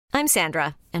I'm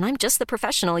Sandra, and I'm just the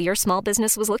professional your small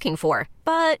business was looking for.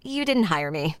 But you didn't hire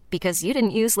me because you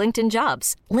didn't use LinkedIn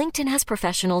Jobs. LinkedIn has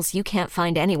professionals you can't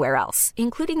find anywhere else,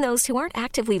 including those who aren't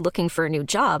actively looking for a new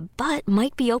job, but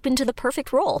might be open to the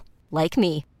perfect role, like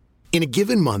me. In a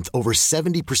given month, over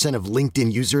 70% of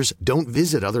LinkedIn users don't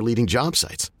visit other leading job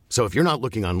sites. So if you're not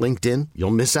looking on LinkedIn,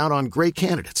 you'll miss out on great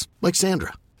candidates like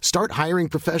Sandra. Start hiring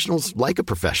professionals like a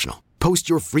professional. Post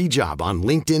your free job on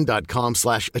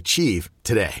linkedin.com/achieve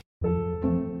today.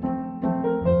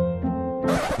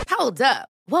 Hold up.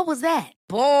 What was that?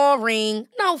 Boring.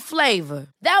 No flavor.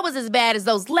 That was as bad as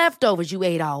those leftovers you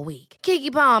ate all week.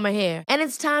 Keke Palmer here. And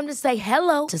it's time to say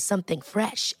hello to something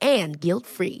fresh and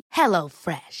guilt-free. Hello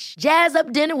Fresh. Jazz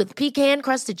up dinner with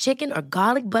pecan-crusted chicken or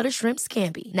garlic butter shrimp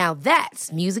scampi. Now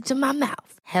that's music to my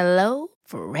mouth. Hello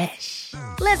Fresh.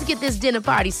 Let's get this dinner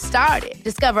party started.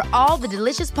 Discover all the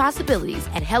delicious possibilities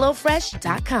at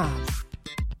hellofresh.com.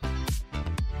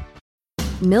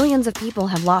 Millions of people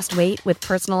have lost weight with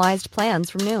personalized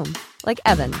plans from Noom. Like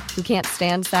Evan, who can't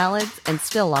stand salads and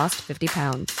still lost 50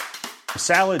 pounds.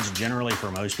 Salads generally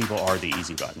for most people are the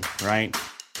easy button, right?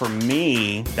 For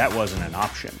me, that wasn't an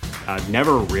option. I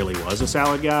never really was a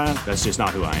salad guy. That's just not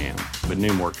who I am. But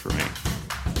Noom worked for me.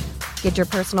 Get your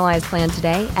personalized plan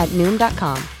today at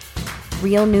Noom.com.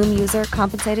 Real Noom user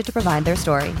compensated to provide their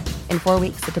story. In 4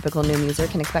 weeks, the typical Noom user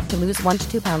can expect to lose 1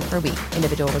 to 2 pounds per week.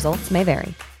 Individual results may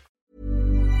vary.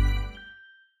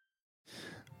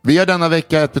 Vi har denna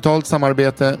vecka ett betalt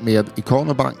samarbete med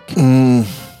Ikano Bank.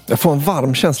 Jag får en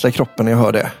varm känsla i kroppen när jag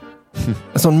hör det.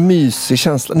 En sån mysig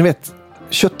känsla. Ni vet,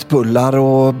 köttbullar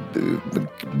och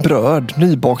bröd,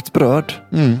 nybakt bröd.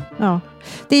 Ja,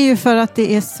 det är ju för att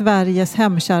det är Sveriges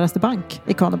hemkäraste bank,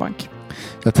 Ikano Bank.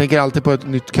 Jag tänker alltid på ett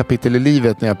nytt kapitel i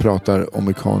livet när jag pratar om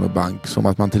Ikano Bank. Som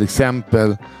att man till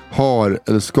exempel har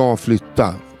eller ska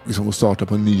flytta liksom, och starta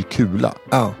på en ny kula.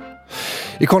 Ja.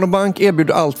 Ikano Bank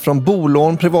erbjuder allt från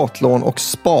bolån, privatlån och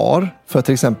spar för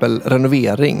till exempel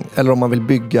renovering eller om man vill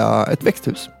bygga ett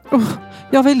växthus.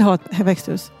 Jag vill ha ett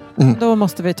växthus. Då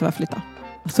måste vi tyvärr flytta.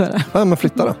 Så är det. Ja, men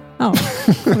flytta då. Ja,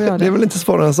 vi gör det. Det är väl inte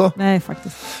svårare än så? Nej,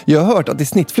 faktiskt. Jag har hört att i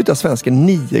snitt flyttar svensken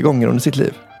 9 gånger under sitt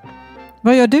liv.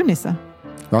 Vad gör du, Nisse?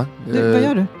 Va? Vad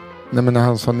gör du? Nej, men när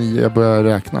han sa 9, jag börjar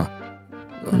räkna.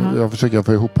 Jag försöker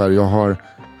få ihop här. Jag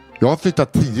har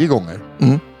flyttat 10 gånger.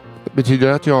 Betyder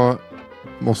det att jag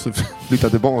måste flytta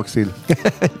tillbaka till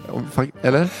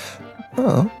eller?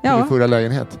 Till förra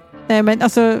lägenhet? Nej, men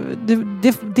alltså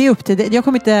det är upp till det. Jag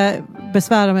kommer inte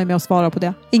besvära mig med att svara på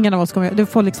det. Ingen av oss kommer. Du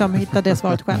får liksom hitta det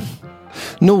svaret själv.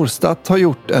 Norstat har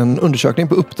gjort en undersökning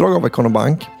på uppdrag av Ikano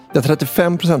Bank där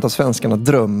 35% av svenskarna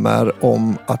drömmer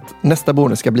om att nästa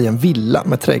boende ska bli en villa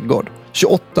med trädgård.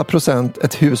 28%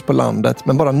 ett hus på landet,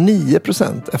 men bara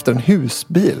 9% efter en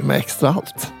husbil med extra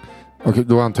allt. Okej,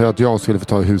 då antar jag att jag skulle få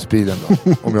ta husbilen då,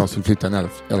 om jag skulle flytta en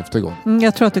 11:e gång.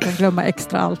 Jag tror att du kan glömma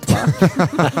extra allt.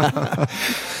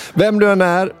 Vem du än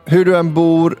är, hur du än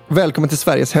bor, välkommen till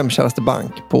Sveriges hemkäraste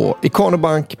bank på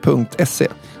ikanobank.se.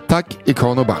 Tack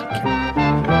Ikano Bank.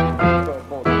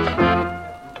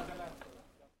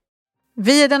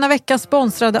 Vi är denna vecka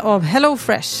sponsrade av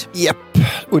HelloFresh. Japp,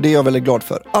 och det är jag väldigt glad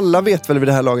för. Alla vet väl vid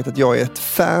det här laget att jag är ett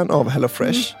fan av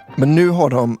HelloFresh. Men nu har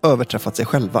de överträffat sig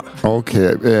själva.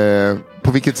 Okej,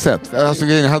 på vilket sätt? Alltså,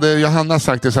 hade Johanna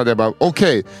sagt det så hade jag bara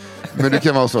okej. Men det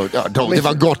kan vara så, ja, det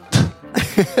var gott.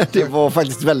 Det var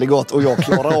faktiskt väldigt gott och jag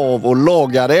klarade av att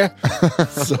laga det.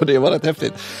 Så det var rätt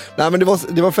häftigt. Nej, men det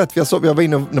var fett, för jag var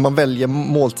inne när man väljer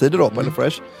måltider då på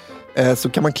HelloFresh. Så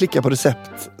kan man klicka på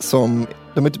recept som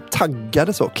de är typ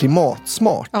taggade så,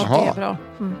 klimatsmart. Ja, det är bra.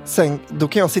 Sen, då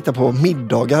kan jag sitta på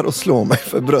middagar och slå mig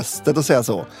för bröstet och säga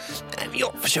så. Jag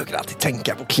försöker alltid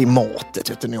tänka på klimatet,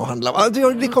 vet du, när jag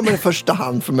handlar. Det kommer i första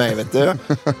hand för mig, vet du.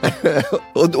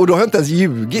 och då har jag inte ens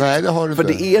ljugit. Nej, det har du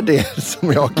för inte. det är det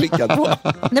som jag har klickat på.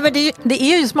 Nej, men det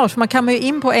är ju smart, för man kan ju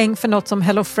in poäng för något som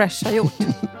HelloFresh har gjort.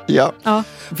 Ja,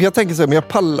 för jag tänker så här,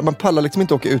 men man pallar liksom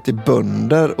inte åka ut till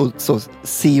bönder och så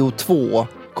CO2,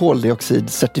 koldioxid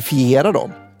certifiera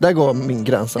dem. Där går min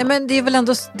gräns. Nej, men det är väl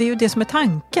ändå det är ju det som är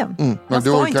tanken. Man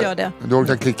ska inte göra det. Du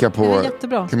orkar klicka på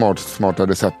klimatsmarta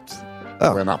recept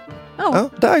på en app. Ja,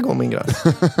 där går min gräns.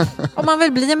 Om man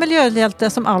vill bli en miljöhjälte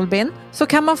som Albin så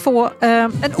kan man få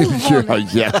en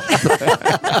ovanlig...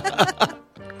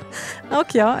 Och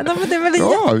det är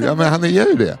väl ja, men han är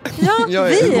ju det. Ja,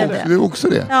 vi är det. Du är också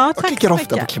det. Ja, jag klickar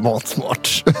ofta på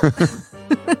klimatsmart.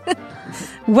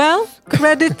 Well,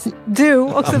 credit due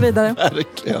och så vidare.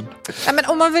 Verkligen. Ja, men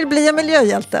om man vill bli en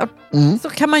miljöhjälte så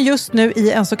kan man just nu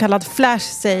i en så kallad flash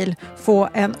sale få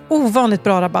en ovanligt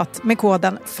bra rabatt med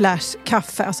koden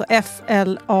FLASHKAFFE, alltså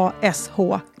FLASH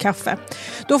kaffe.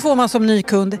 Då får man som ny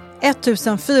kund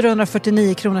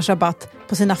 1449 kronors rabatt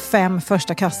på sina 5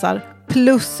 första kassar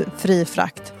plus fri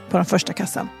frakt på den första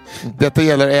kassan. Detta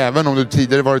gäller även om du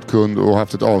tidigare varit kund och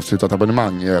haft ett avslutat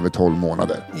abonnemang i över 12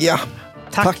 månader. Ja,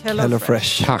 tack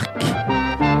HelloFresh. Tack.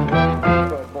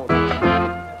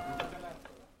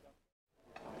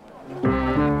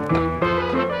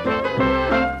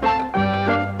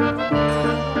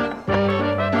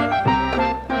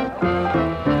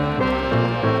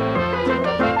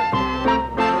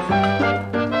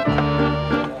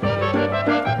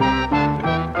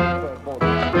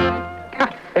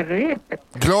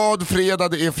 Glad fredag,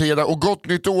 det är fredag och gott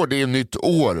nytt år, det är nytt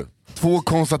år. 2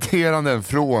 konstateranden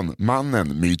från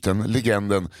mannen, myten,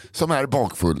 legenden som är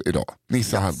bakfull idag.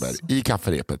 Nisse Hallberg i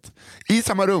kafferepet. I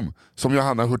samma rum som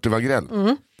Johanna Hurtig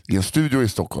Wagrell. I en studio i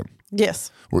Stockholm.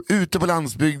 Yes. Och ute på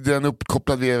landsbygden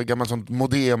uppkopplad via gammalt sånt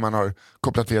modem man har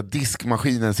kopplat via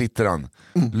diskmaskinen sitter han.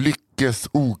 Lyckes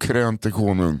okrönte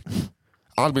konung.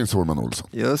 Albin Sårman Olsson.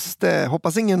 Just det,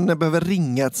 hoppas ingen behöver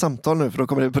ringa ett samtal nu för då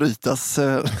kommer det brytas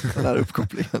den här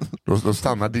uppkopplingen. Då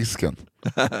stannar disken.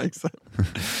 Exakt.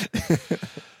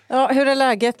 Ja, hur är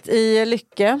läget i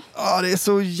Lycke? Ja, det är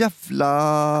så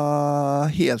jävla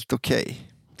helt okej.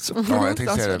 Ja, jag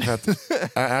tänkte säga det. För att,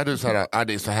 är du så här,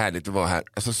 det är så härligt att vara här.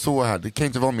 Alltså så här, det kan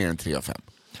inte vara mer än 3 av 5.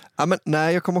 Ja, men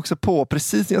nej, jag kom också på,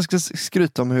 precis när jag ska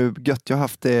skryta om hur gött jag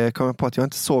haft det, kom jag på att jag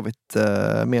inte sovit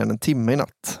mer än en timme i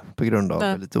natt på grund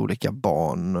av lite olika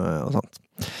barn och sånt.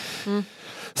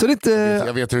 Så det inte...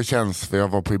 Jag vet hur det känns, för jag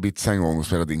var på Ibiza en gång och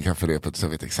spelade in kafferepet, så jag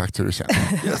vet exakt hur det känns.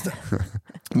 Just det.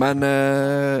 Men det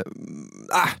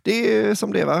är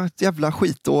som det var, ett jävla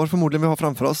skitår förmodligen vi har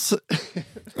framför oss.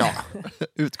 Ja.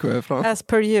 Utgår jag ifrån. As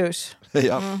per usual.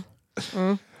 Ja.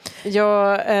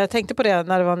 Jag tänkte på det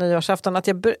när det var nyårsafton att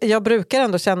jag brukar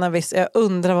ändå känna en viss, jag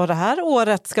undrar vad det här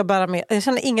året ska bära med. Jag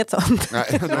känner inget sånt.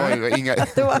 Nej, det var inga...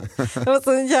 det var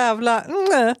så en jävla...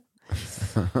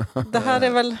 Det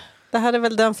här är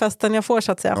väl den festen jag får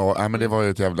så att säga. Ja, men det var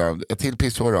ju ett till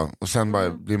pissår då. Och sen bara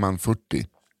blir man 40.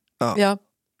 Ja.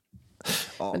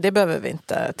 Men det behöver vi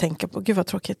inte tänka på. Gud vad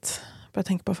tråkigt. Börja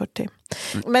tänka på 40.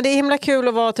 Men det är himla kul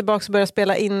att vara tillbaka och börja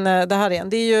spela in det här igen.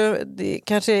 Det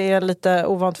kanske är lite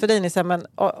ovant för dig Nisse, men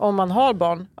om man har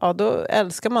barn, ja då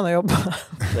älskar man att jobba.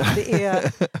 Det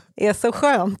är så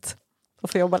skönt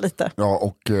att få jobba lite. Ja,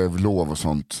 och lov och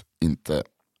sånt inte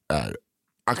är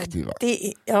aktiva.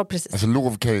 Ja, precis. Alltså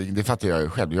lov, det fattar jag ju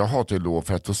själv. Jag hatar ju lov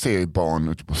för att då ser jag barn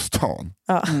ute på stan.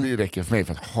 Ja. Det räcker för mig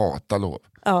för att hata lov.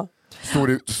 Ja.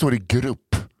 Står i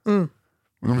grupp.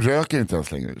 De röker inte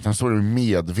ens längre, utan står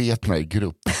medvetna i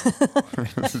grupp.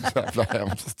 Så jävla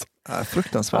hemskt.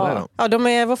 Fruktansvärt är de. Ja, de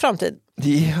är vår framtid.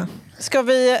 Yeah. Ska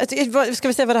vi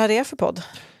se vad det här är för podd?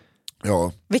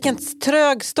 Ja. Vilken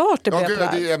trög start det blev på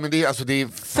det är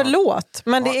förlåt,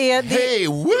 men det är... Hej,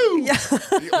 woo!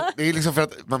 Det är liksom för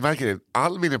att man märker det.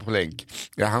 Albin är på länk.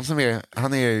 Ja,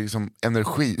 han är liksom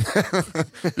energi.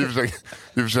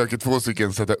 vi försöker 2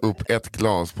 stycken sätta upp ett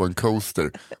glas på en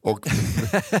coaster. Och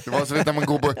det var så när man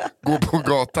går på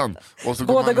gatan. Och så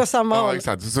båda går samma håll.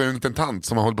 Exakt. Så är det en liten tant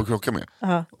som man håller på att krocka med.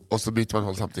 Och så byter man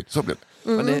håll samtidigt. Så blir det.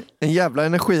 Men det är en jävla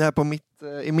energi här på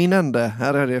i min ände.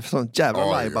 Här är det sånt jävla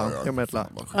lajban.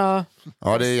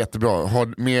 Ja, det är jättebra. Ha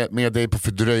med dig på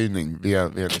fördröjning. Vi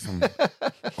liksom,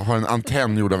 har en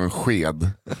antenn gjord av en sked.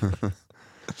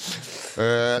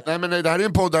 Nej, men det här är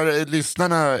en podd där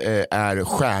lyssnarna är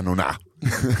stjärnorna.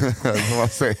 Som man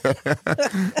säger.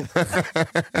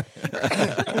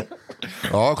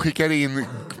 Ja, skickar in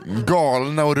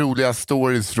galna och roliga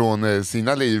stories från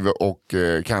sina liv och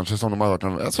kanske som de har hört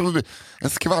en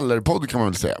skvallerpodd kan man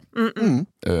väl säga.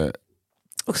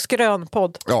 Och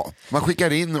skrönpodd. Ja, man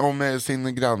skickar in om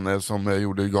sin granne som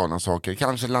gjorde galna saker.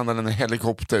 Kanske landade en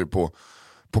helikopter på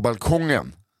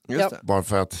balkongen. Just det. Bara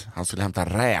för att han skulle hämta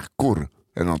räkor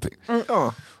eller någonting.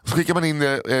 Ja. Så skickar man in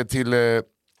det till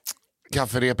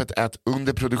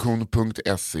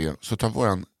kafferepet@underproduktion.se, så tar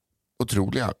våran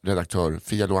otroliga redaktör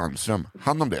Fia Loanström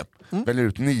hand om det. Väljer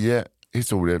ut 9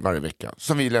 historier varje vecka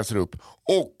som vi läser upp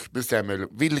och bestämmer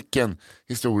vilken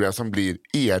historia som blir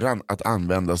eran att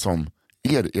använda som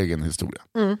er egen historia.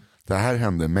 Det här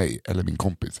hände mig eller min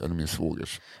kompis eller min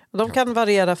svågers. De kan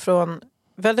variera från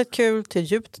väldigt kul till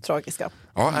djupt tragiska.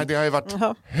 Ja, det har ju varit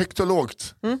högt och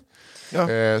lågt.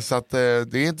 Så att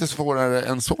det är inte svårare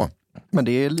än så. Men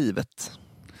det är livet.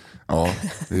 Ja,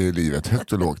 det är livet.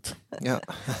 Högt och lågt. Ja.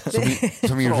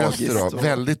 Som min röst idag.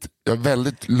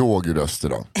 Väldigt låg röst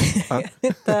idag.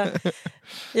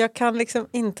 Jag kan liksom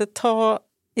inte ta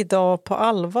idag på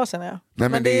allvar, känner jag. Nej,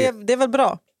 men det är väl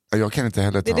bra. Jag kan inte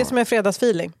heller ta... Det är det som är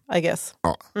fredagsfeeling, I guess.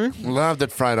 Ja. Love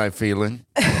that Friday feeling.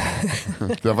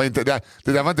 det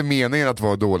där var inte meningen att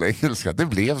vara dålig engelska. Det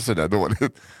blev så där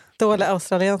dåligt. Dålig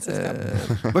australiensiska.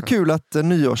 Vad kul att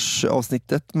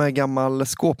nyårsavsnittet med gammal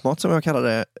skåpmat, som jag kallar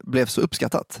det, blev så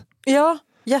uppskattat. Ja,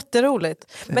 jätteroligt.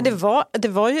 Men det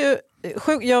var ju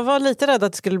sjukt. Jag var lite rädd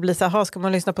att det skulle bli så här, ska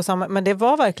man lyssna på samma, men det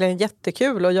var verkligen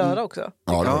jättekul att göra också.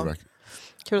 Ja, det var verkligen.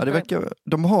 Ja, det verkar,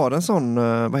 de har en sån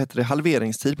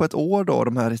halveringstid på ett år då,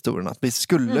 de här historierna. Att vi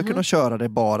skulle kunna köra det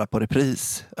bara på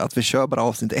repris. Att vi kör bara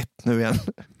avsnitt 1 nu igen.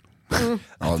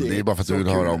 Ja, det är bara för att du vill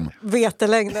höra om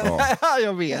vetelängden. Ja,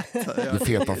 jag vet. Det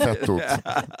feta fettot.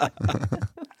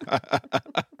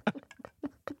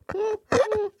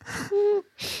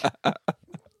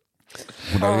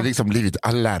 Hon hade liksom blivit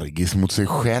allergisk mot sig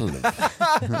själv.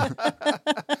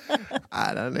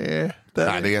 Nej,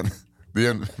 det är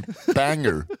en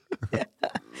banger.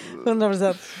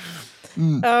 100%.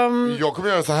 Jag kommer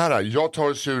göra så här. Jag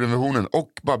tar tjuren vid hornen och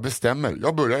bara bestämmer.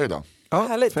 Jag börjar idag. Ja,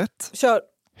 härligt. Fett. Kör.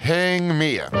 Häng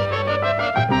med.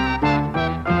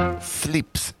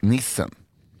 Slipsnissen.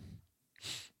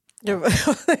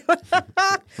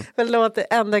 Förlåt, det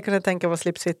enda jag kunde tänka var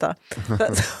slipsfitta.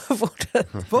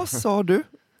 Vad sa du?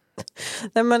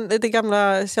 Nej, men det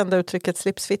gamla kända uttrycket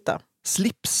slipsfitta.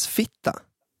 Slipsfitta?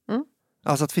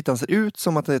 Alltså att fittan ser ut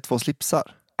som att det är 2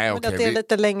 slipsar. Men att det är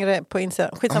lite längre på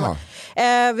insidan. Skitsamma.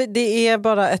 Det är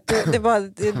bara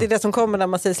det är det som kommer när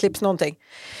man säger slips någonting.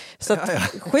 Så att,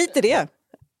 skit i det.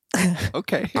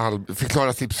 Okej.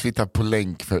 Förklara slipsfitta på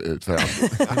länk för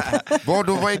vad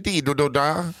är det då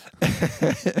där?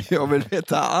 Jag vill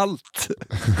veta allt.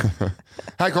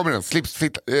 Här kommer den.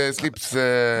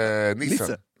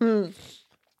 Slipsnissen.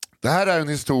 Det här är en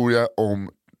historia om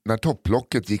när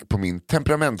topplocket gick på min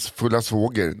temperamentsfulla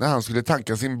svåger när han skulle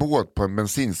tanka sin båt på en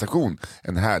bensinstation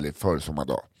en härlig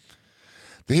försommardag.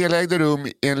 Det hela ägde rum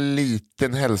i en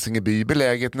liten hälsingeby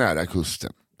beläget nära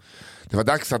kusten. Det var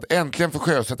dags att äntligen få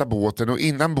sjösätta båten, och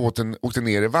innan båten åkte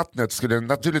ner i vattnet skulle den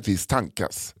naturligtvis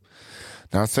tankas.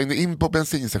 När han svängde in på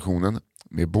bensinstationen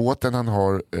med båten han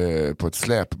har på ett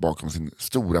släp bakom sin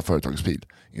stora företagsbil,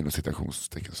 inom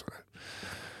citationstecken sådär.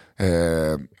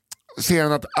 Ser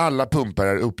han att alla pumpar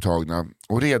är upptagna,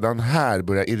 och redan här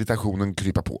börjar irritationen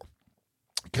krypa på.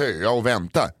 Köa och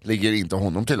vänta ligger inte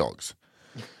honom till lags.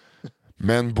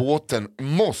 Men båten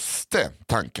måste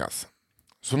tankas.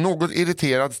 Så något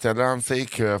irriterad ställer han sig i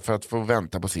kö för att få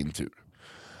vänta på sin tur.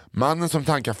 Mannen som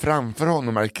tankar framför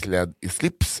honom är klädd i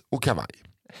slips och kavaj.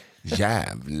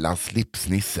 Jävla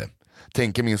slipsnisse,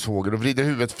 tänker min svåger och vrider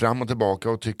huvudet fram och tillbaka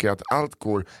och tycker att allt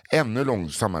går ännu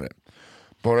långsammare.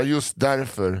 Bara just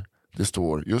därför det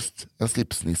står just en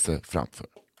slipsnisse framför.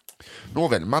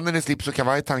 Nåväl, mannen i slips och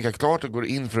kavaj tankar klart och går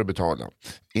in för att betala.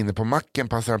 Inne på macken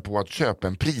passar han på att köpa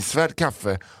en prisvärd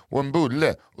kaffe och en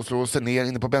bulle och slår sig ner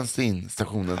inne på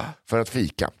bensinstationen för att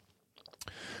fika.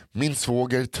 Min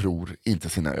svåger tror inte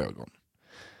sina ögon.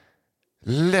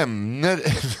 Lämnar...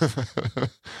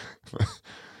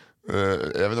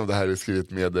 Jag vet inte om det här är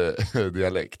skrivet med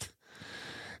dialekt.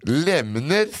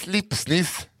 Lämnar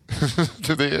slipsniss...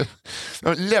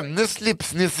 Lämnar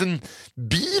slipsnissen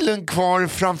bilen kvar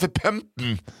framför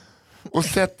pumpen och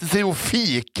sätter sig och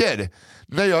fikar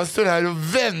när jag står här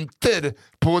och väntar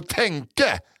på att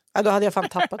tänka. Ja, då hade jag fan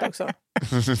tappat också.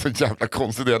 Så jävla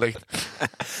konstig dialekt.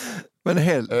 Men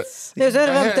helst. Jag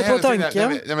väntar på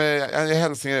tanken.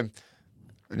 Hälsningar.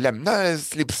 Lämna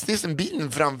slipsnissen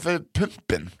bilen framför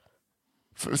pumpen.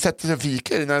 Sätter sig och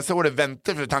fikar när jag står och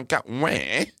väntar för att tanka.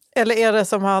 Eller är det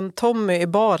som han Tommy i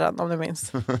baren, om du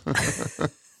minns?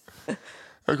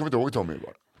 Jag kommer inte ihåg Tommy i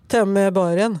baren. Tommy i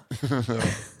baren.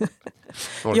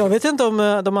 Jag vet inte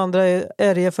om de andra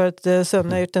är det för att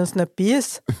sömna ut en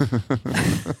snäppis.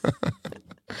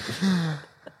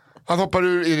 Han hoppar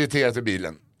ur irriterat i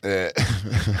bilen.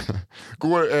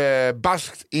 Går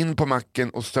barskt in på macken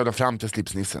och stöder fram till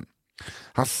slipsnissen.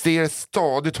 Han ser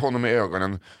stadigt honom i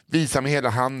ögonen, visar med hela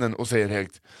handen och säger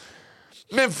högt: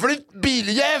 men flytt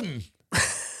biljäveln!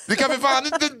 Du kan väl fan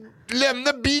inte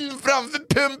lämna bilen framför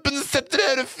pumpen och sätta dig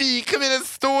här och fika medan den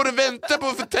står och väntar på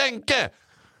att få tänka.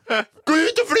 Gå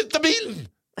ut och flytta bilen!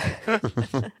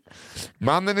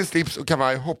 Mannen i slips och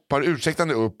kavaj hoppar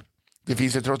ursäktande upp. Det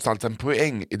finns ju trots allt en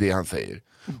poäng i det han säger.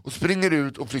 Och springer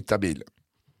ut och flyttar bilen.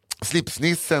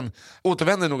 Slipsnissen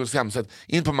återvänder något skamset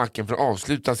in på macken för att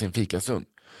avsluta sin fikastund.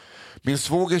 Min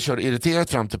svåger kör irriterat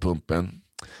fram till pumpen.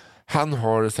 Han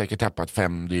har säkert tappat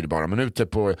 5 dyrbara minuter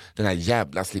på den här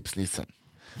jävla slipsnissen.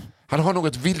 Han har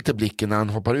något vilt i blicken när han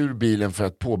hoppar ur bilen för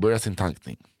att påbörja sin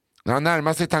tankning. När han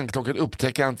närmar sig tanklocket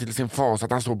upptäcker han till sin fas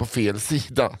att han står på fel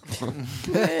sida.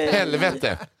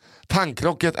 Helvete!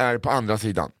 Tanklocket är på andra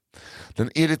sidan.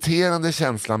 Den irriterande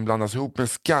känslan blandas ihop med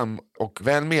skam och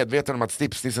väl medveten om att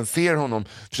slipsnissen ser honom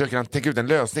försöker han tänka ut en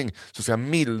lösning som ska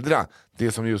mildra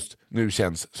det som just nu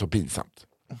känns så pinsamt.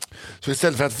 Så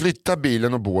istället för att flytta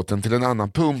bilen och båten till en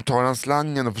annan pump tar han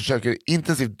slangen och försöker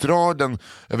intensivt dra den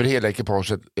över hela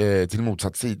ekipaget till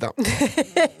motsatt sida.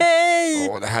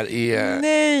 Nej! Det här är...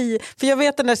 Nej, för jag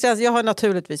vet den där känslan. Jag har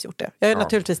naturligtvis gjort det. Jag har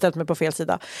naturligtvis ställt mig på fel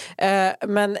sida.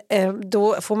 Men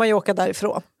då får man ju åka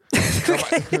därifrån.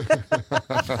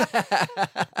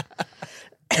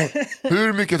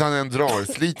 Hur mycket han än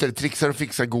drar, sliter, trixar och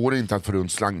fixar går det inte att få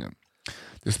runt slangen.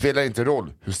 Det spelar inte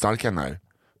roll hur stark han är.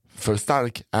 För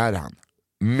stark är han.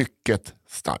 Mycket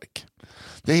stark.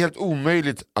 Det är helt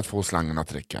omöjligt att få slangen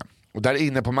att räcka. Och där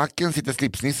inne på macken sitter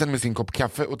slipsnissen med sin kopp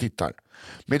kaffe och tittar.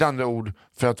 Med andra ord,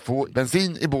 för att få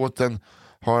bensin i båten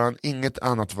har han inget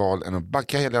annat val än att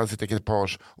backa hela sitt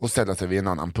ekipage och ställa sig vid en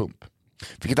annan pump.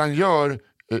 Vilket han gör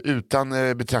utan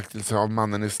betraktelse av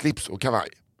mannen i slips och kavaj.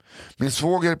 Min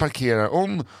svåger parkerar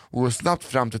om och går snabbt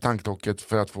fram till tanklocket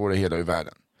för att få det hela ur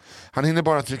världen. Han hinner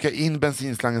bara trycka in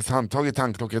bensinslangens handtag i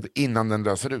tanklocket innan den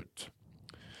löser ut.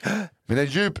 Med en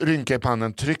djup rynka i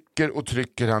pannan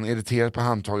trycker han irriterat på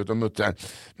handtaget och muttrar: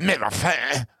 Men vad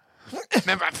fan?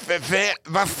 Men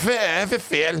vad fan för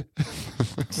fel?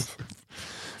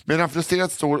 Medan han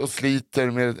frustrerat står och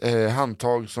sliter med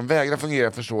handtag som vägrar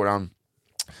fungera förstår han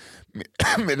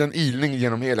med en ilning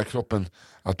genom hela kroppen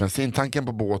att bensintanken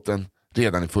på båten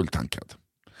redan är fulltankad.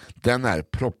 Den är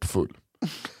proppfull.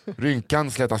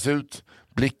 Rynkan slätas ut,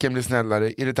 blicken blir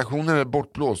snällare, irritationen är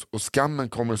bortblåst och skammen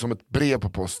kommer som ett brev på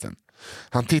posten.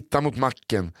 Han tittar mot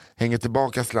macken, hänger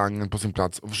tillbaka slangen på sin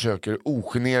plats och försöker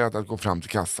ogenerat att gå fram till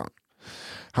kassan.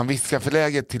 Han viskar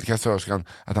förläget till kassörskan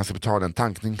att han ska betala en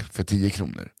tankning för 10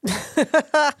 kronor.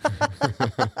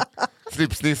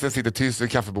 Slipsnissen sitter tyst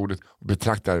vid kaffebordet och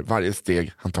betraktar varje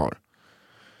steg han tar.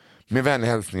 Med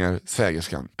vänliga hälsningar,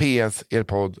 svägerskan. PS, er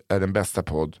podd är den bästa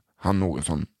podd han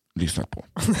någonsin lyssnat på.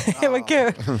 Vad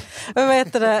kul. Vad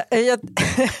heter det?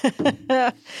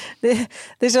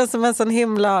 Det känns som en sån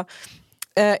himla...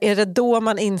 Är det då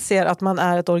man inser att man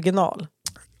är ett original?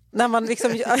 När man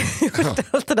liksom gjort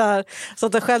allt det där, så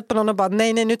att det skällt på någon och bara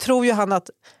nej, nu tror ju han att...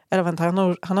 Eller vänta,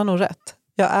 han har nog rätt.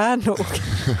 Jag är nog...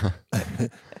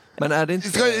 Men är det inte...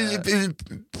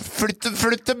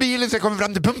 Flytta bilen så jag kommer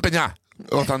fram till pumpen, ja!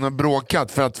 Och att han har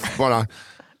bråkat för att bara...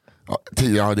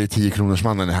 Ja, det är 10 kronors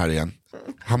mannen här igen.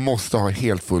 Han måste ha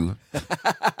helt full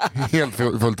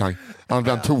tank. Han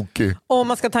blir tokig. Om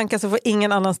man ska tanka så får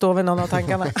ingen annan stå vid någon av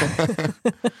tankarna. Nu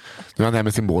är han här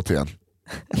med sin båt igen.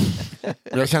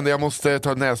 Jag kände jag måste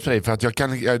ta nässpray för att jag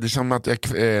kan, det känns som att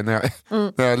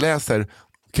när jag läser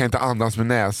kan jag inte andas med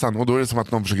näsan och då är det som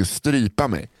att någon försöker strypa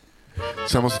mig.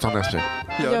 Så jag måste ta nässpray.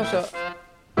 Gör så.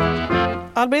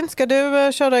 Albin, ska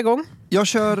du köra igång? Jag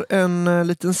kör en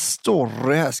liten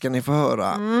story här, ska ni få höra.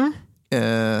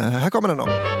 Här kommer den då.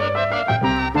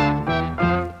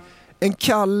 En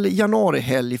kall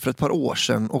januarihelg för ett par år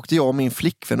sedan åkte jag och min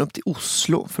flickvän upp till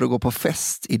Oslo för att gå på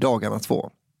fest i dagarna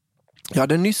 2. Jag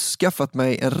hade nyss skaffat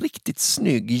mig en riktigt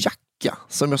snygg jacka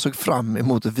som jag såg fram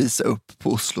emot att visa upp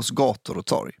på Oslos gator och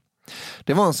torg.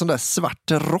 Det var en sån där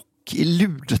svart rock i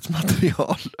ludet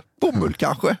material. Bomull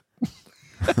kanske.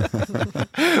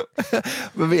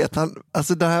 Men vet han,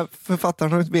 alltså den här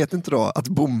författaren vet inte då att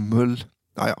bomull,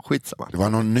 ja, skitsamma. Det var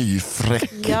någon ny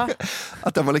fräck. Ja.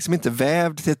 Att den var liksom inte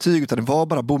vävd till ett tyg utan det var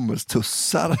bara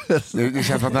bomullstussar. Det känns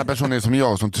som att den här personen är som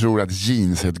jag som tror att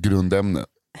jeans är ett grundämne.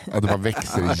 Att det bara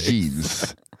växer i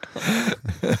jeans.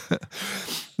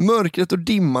 Mörkret och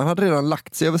dimman hade redan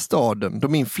lagt sig över staden då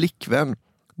min flickvän,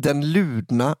 den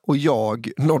ludna och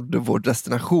jag nådde vår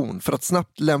destination för att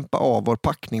snabbt lämpa av vår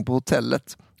packning på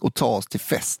hotellet och ta oss till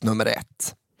fest nummer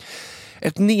 1.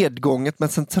 Ett nedgånget men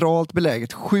centralt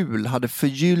beläget skjul hade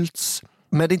förgyllts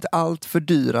med inte allt för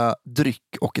dyra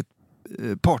dryck och ett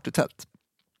partytält.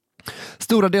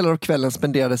 Stora delar av kvällen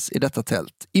spenderades i detta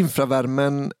tält.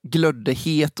 Infravärmen glödde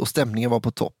het och stämningen var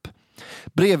på topp.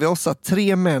 Bredvid oss satt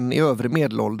 3 män i övre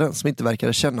medelåldern som inte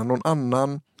verkade känna någon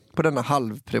annan på denna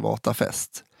halvprivata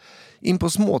fest. In på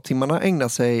småtimmarna ägnade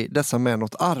sig dessa män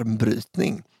åt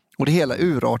armbrytning och det hela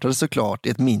urartade såklart i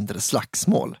ett mindre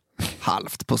slagsmål.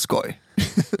 Halvt på skoj.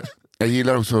 Jag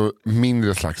gillar också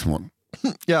mindre slagsmål.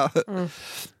 Ja.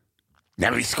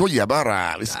 Nej, vi skojar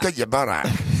bara.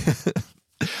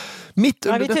 Mitt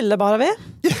under vi till det bara vi.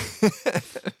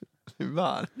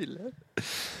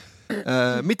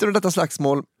 Mitt under detta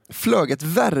slagsmål flög ett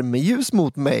värmeljus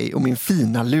mot mig och min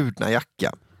fina ludna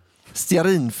jacka.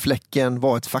 Stearinfläcken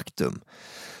var ett faktum.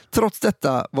 Trots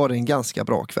detta var det en ganska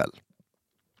bra kväll.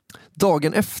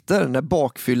 Dagen efter, när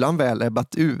bakfyllan väl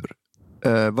ebbat ur,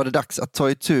 var det dags att ta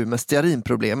itu med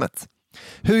stearinproblemet.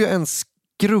 Hur jag ens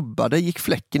skrubbade gick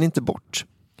fläcken inte bort.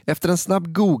 Efter en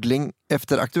snabb googling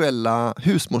efter aktuella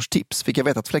husmorstips fick jag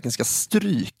veta att fläcken ska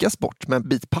strykas bort med en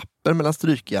bit papper mellan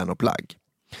strykjärn och plagg.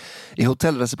 I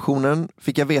hotellreceptionen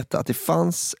fick jag veta att det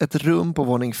fanns ett rum på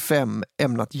våning 5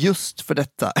 ämnat just för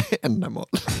detta ändamål.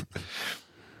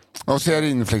 Och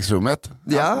stearinfläcksrummet.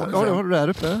 Ja, det har du där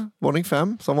uppe. Våning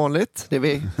 5 som vanligt.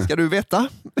 Det ska du veta.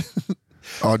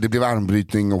 Ja, det blev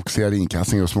armbrytning och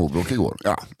stearinkastning och småbråk igår.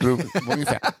 Ja, våning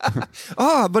 5.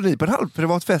 Var ni på en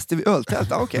halvprivat fest i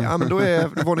öltält? Okej, men då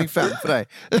är våning 5 för dig.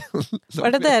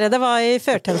 Var det där det var i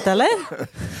förtält eller?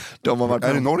 De har varit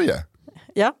Är det Norge?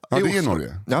 Ja. Ja, det är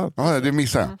Norge. Ja, det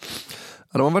missade jag.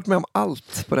 Ja, de har varit med om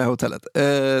allt på det här hotellet.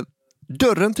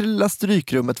 Dörren till det lilla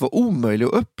strykrummet var omöjlig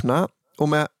att öppna och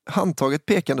med handtaget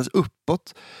pekandes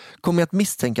uppåt kom jag att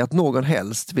misstänka att någon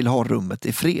helst vill ha rummet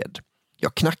i fred.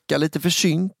 Jag knackar lite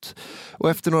försynt och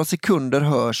efter några sekunder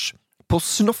hörs på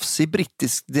snofsig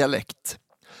brittisk dialekt: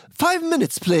 5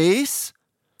 minutes please.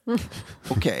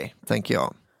 Okej, tänker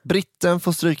jag. Britten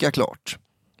får stryka klart.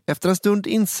 Efter en stund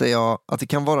inser jag att det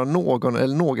kan vara någon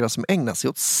eller några som ägnar sig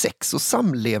åt sex och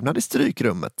samlevnad i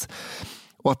strykrummet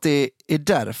och att det är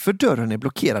därför dörren är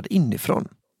blockerad inifrån.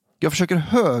 Jag försöker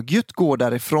högljutt gå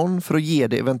därifrån för att ge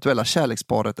det eventuella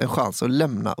kärleksparet en chans att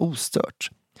lämna ostört.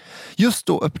 Just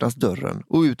då öppnas dörren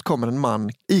och ut kommer en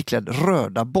man iklädd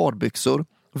röda badbyxor,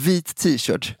 vit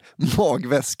t-shirt,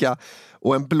 magväska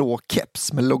och en blå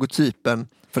keps med logotypen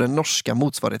för den norska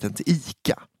motsvarigheten till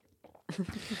ICA.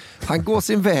 Han går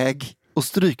sin väg och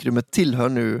strykrummet tillhör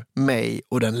nu mig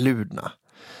och den ludna.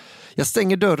 Jag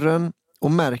stänger dörren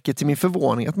och märker till min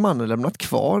förvåning att mannen lämnat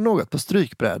kvar något på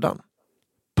strykbrädan.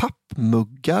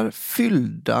 Pappmuggar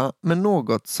fyllda med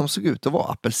något som såg ut att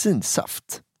vara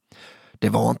apelsinsaft. Det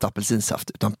var inte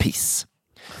apelsinsaft utan piss.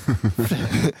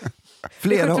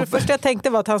 Det första jag tänkte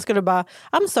var att han skulle bara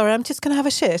I'm sorry, I'm just gonna have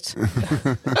a shit.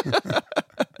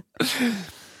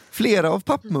 Flera av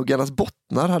pappmuggarnas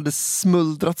bottnar hade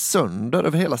smuldrat sönder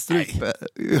över hela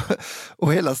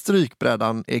och hela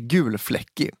strykbrädan är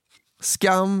gulfläckig.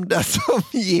 Skam där som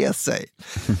ger sig.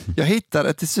 Jag hittar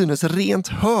ett till synes rent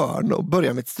hörn och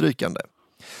börjar mitt strykande.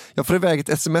 Jag får iväg ett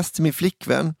sms till min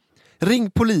flickvän.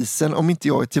 Ring polisen om inte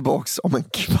jag är tillbaks om en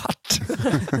kvart.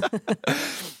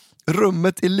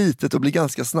 Rummet är litet och blir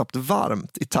ganska snabbt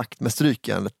varmt i takt med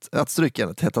att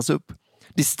strykjärnet hettas upp.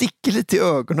 Det sticker lite i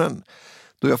ögonen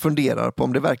då jag funderar på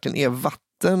om det verkligen är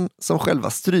vatten som själva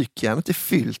strykjärnet är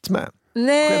fyllt med.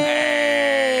 Nej!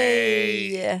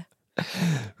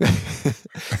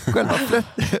 Själva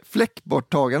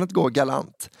fläckborttagandet går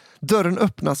galant. Dörren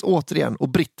öppnas återigen och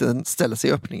britten ställer sig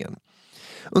i öppningen.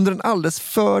 Under en alldeles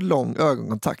för lång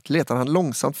ögonkontakt letar han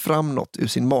långsamt fram något ur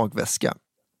sin magväska.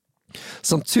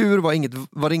 Som tur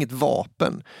var det inget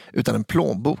vapen utan en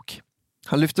plånbok.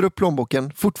 Han lyfter upp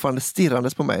plånboken, fortfarande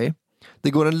stirrandes på mig.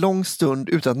 Det går en lång stund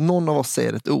utan att någon av oss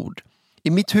säger ett ord. I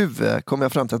mitt huvud kommer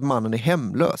jag fram till att mannen är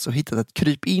hemlös och hittat ett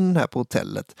kryp in här på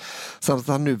hotellet. Samt att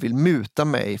han nu vill muta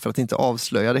mig för att inte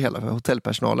avslöja det hela för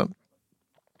hotellpersonalen.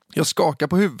 Jag skakar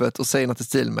på huvudet och säger något i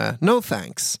stil med no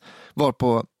thanks.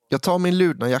 Varpå jag tar min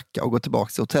ludna jacka och går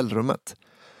tillbaka till hotellrummet.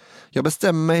 Jag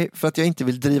bestämmer mig för att jag inte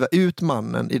vill driva ut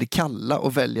mannen i det kalla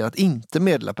och väljer att inte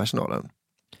meddela personalen.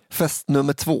 Fest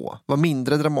nummer 2 var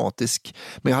mindre dramatisk,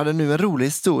 men jag hade nu en rolig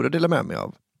historia att dela med mig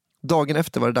av. Dagen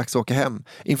efter var det dags att åka hem.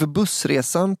 Inför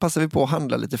bussresan passade vi på att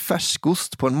handla lite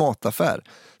färskost på en mataffär.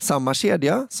 Samma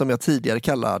kedja som jag tidigare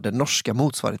kallade den norska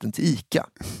motsvarigheten till ICA.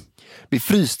 Vid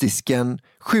frysdisken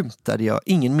skymtade jag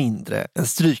ingen mindre än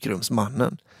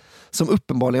strykrumsmannen, som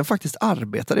uppenbarligen faktiskt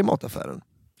arbetade i mataffären.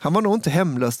 Han var nog inte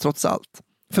hemlös trots allt.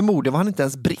 Förmodligen var han inte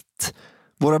ens britt.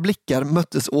 Våra blickar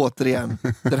möttes återigen,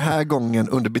 den här gången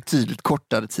under betydligt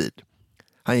kortare tid.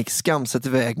 Han gick skamset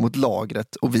iväg mot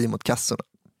lagret och vi mot kassorna.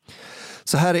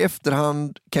 Så här i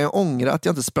efterhand kan jag ångra att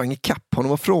jag inte sprang ikapp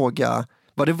honom och fråga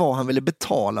vad det var han ville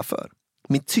betala för.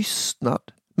 Min tystnad,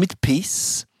 mitt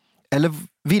piss, eller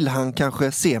vill han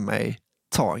kanske se mig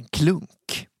ta en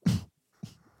klunk?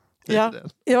 Ja,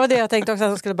 det var det jag tänkte också, att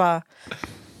han skulle bara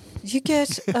you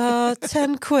get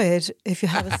 10 quid if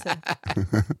you have a sip.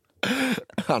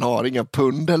 Han har inga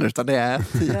pund eller, utan det är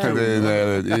 10 kronor.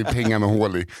 Det är pengar med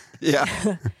hål i. Ja.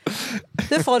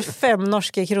 Du får 5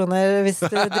 norska kronor visst du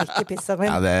dricker pissa. Men...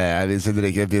 Ja, det är visst du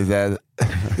dricker pissa.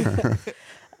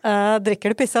 Dricker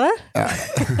du pissa där? Ja.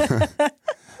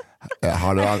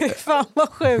 Fan vad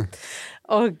sjukt.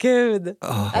 Åh gud.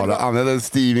 Har du använt en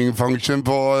steaming function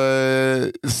på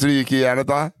strykjärnet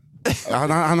va?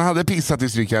 Han hade pissat i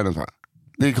strykjärnet va?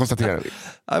 Det konstaterar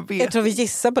vi. Jag tror vi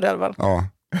gissar på det i alla fall. Ja,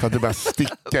 för att det bara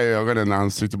sticka i ögonen när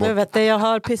han strykte bort. Du vet det, jag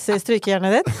har pissat i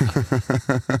strykjärnet.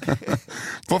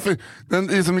 Varför?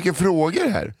 Det är så mycket frågor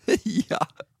här. Ja,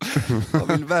 jag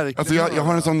vill verkligen. Alltså jag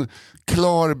har en sån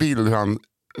klar bild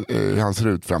hur han ser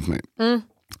ut framför mig.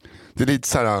 Det är lite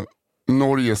så här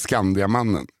Norges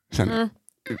Skandiamannen känner jag.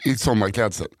 I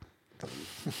sommarklädsel.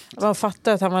 Man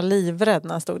fattar att han var livrädd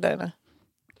när han stod där inne.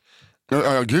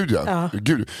 Ja, gud ja.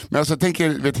 Gud. Men alltså jag tänker,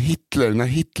 vet Hitler, när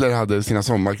Hitler hade sina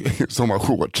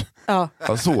sommarshorts. Ja.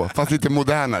 Så, fast lite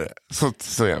modernare.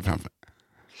 Så är jag framför.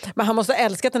 Men han måste ha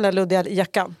älskat den där luddiga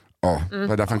jackan. Ja, det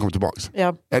var därför han kom tillbaks.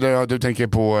 Ja. Eller du tänker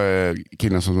på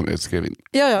killen som skrev in.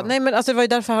 Ja, nej men alltså det var ju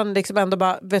därför han liksom ändå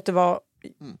bara, vet du vad,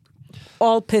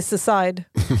 all piss aside.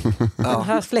 Den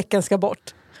här fläcken ska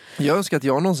bort. Jag önskar att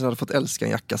jag någonsin hade fått älska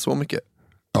en jacka så mycket.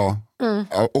 Ja,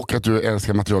 och att du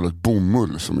älskar materialet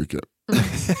bomull så mycket.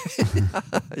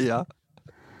 Ja.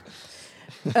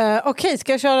 Okej,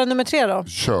 ska jag köra nummer 3 då?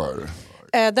 Kör.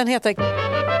 Den heter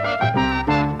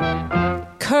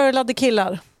Curlade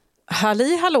killar.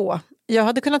 Halli hallå. Jag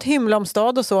hade kunnat hymla om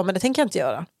stad och så, men det tänker jag inte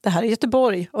göra. Det här är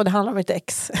Göteborg och det handlar om mitt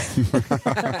ex.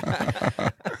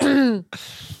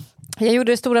 Jag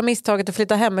gjorde det stora misstaget att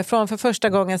flytta hemifrån för första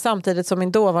gången samtidigt som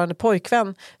min dåvarande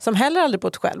pojkvän, som heller aldrig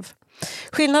bott själv.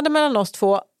 Skillnaden mellan oss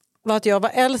två var att jag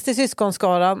var äldst i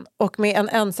syskonskaran och med en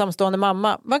ensamstående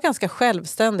mamma var ganska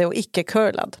självständig och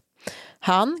icke-curlad.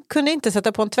 Han kunde inte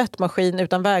sätta på en tvättmaskin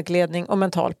utan vägledning och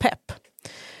mental pepp.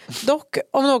 Dock,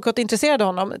 om något intresserade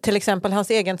honom, till exempel hans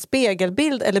egen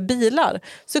spegelbild eller bilar,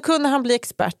 så kunde han bli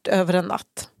expert över en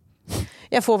natt.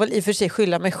 Jag får väl i och för sig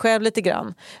skylla mig själv lite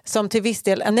grann, som till viss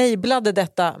del enablade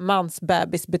detta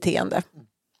mansbebisbeteende.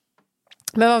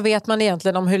 Men vad vet man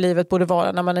egentligen om hur livet borde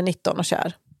vara när man är 19 och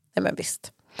kär? Nej men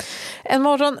visst. En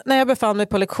morgon när jag befann mig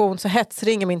på lektion så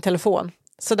hetsringer min telefon.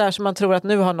 Så där som man tror att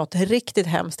nu har något riktigt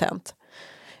hemskt hänt.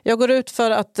 Jag går ut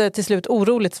för att till slut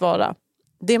oroligt svara.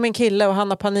 Det är min kille och han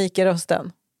har panik i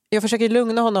rösten. Jag försöker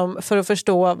lugna honom för att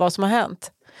förstå vad som har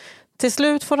hänt. Till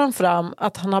slut får han fram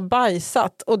att han har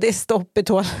bajsat och det är stopp i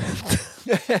toaletten.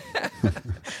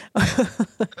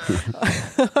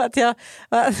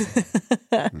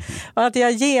 att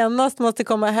jag genast måste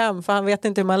komma hem för han vet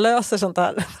inte hur man löser sånt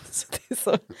här.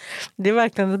 Det är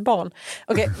verkligen ett barn.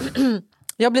 Okej.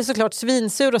 Jag blir såklart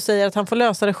svinsur och säger att han får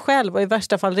lösa det själv och i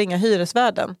värsta fall ringa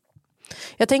hyresvärden.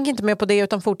 Jag tänker inte mer på det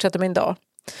utan fortsätter min dag.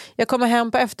 Jag kommer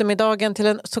hem på eftermiddagen till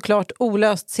en såklart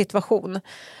olöst situation.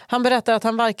 Han berättar att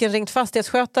han varken ringt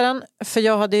fastighetsskötaren, för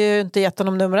jag hade ju inte gett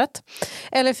honom numret,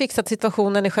 eller fixat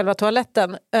situationen i själva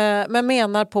toaletten, men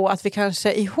menar på att vi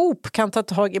kanske ihop kan ta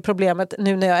tag i problemet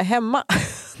nu när jag är hemma.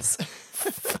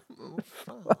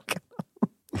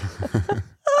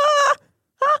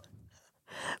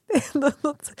 Det är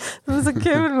något som är så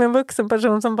kul med en vuxen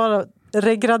person som bara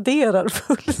regraderar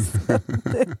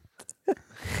fullständigt.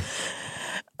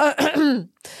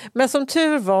 Men som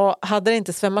tur var hade det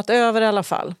inte svämmat över i alla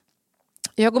fall.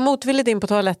 Jag går motvilligt in på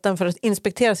toaletten för att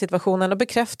inspektera situationen och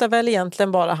bekräftar väl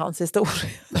egentligen bara hans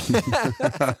historia.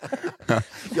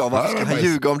 Ja, varför ska han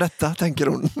ljuga om detta, tänker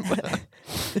hon.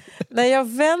 När jag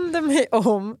vänder mig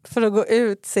om för att gå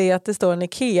ut ser jag att det står en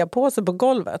Ikea-påse på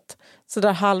golvet. Så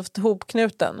där halvt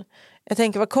hopknuten. Jag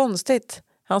tänker vad konstigt.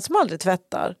 Han som aldrig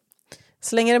tvättar.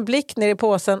 Slänger en blick ner i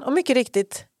påsen och mycket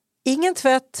riktigt, ingen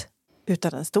tvätt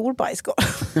utan en stor bajskorv.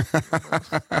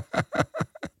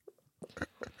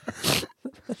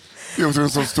 Det är också en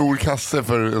så stor kasse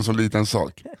för en så liten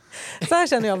sak. Så här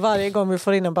känner jag varje gång vi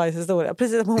får in en bajshistoria.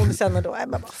 Precis som hon känner då.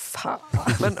 Men vad fan.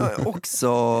 Men också,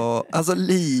 alltså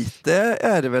lite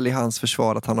är det väl i hans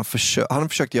försvar att han har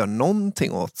försökt göra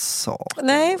någonting åt saker.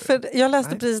 Nej, för jag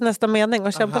läste precis nästa mening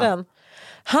och kände på den.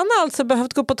 Han har alltså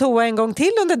behövt gå på toa en gång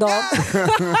till under dagen.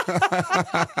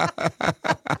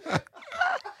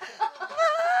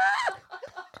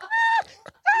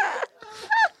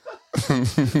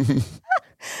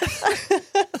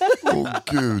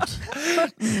 Gud.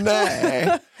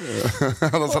 Nej.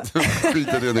 Han har satt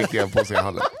skiten i en Ikea på sig i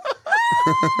hallen.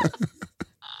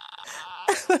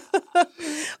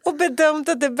 Och bedömt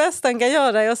att det bästa han kan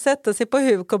göra är att sätta sig på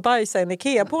huk och bajsa i en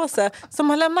Ikea-påse som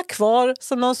han lämnar kvar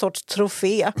som någon sorts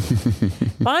trofé.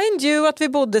 Mind you att vi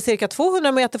bodde cirka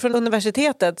 200 meter från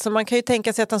universitetet, så man kan ju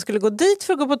tänka sig att han skulle gå dit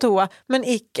för att gå på toa, men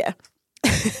icke.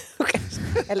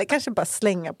 Eller kanske bara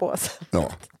slänga på sig.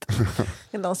 Ja.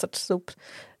 Någon sorts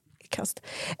sopkast.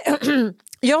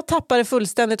 Jag tappar det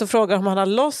fullständigt och frågar om han har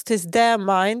lost his damn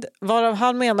mind, varav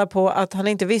han menar på att han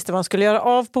inte visste vad han skulle göra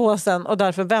av påsen och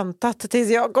därför väntat tills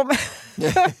jag kom.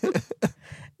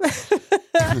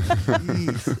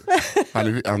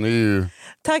 Han är ju...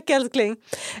 Tack älskling.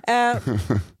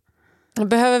 Jag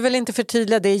behöver väl inte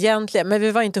förtydliga det egentligen, men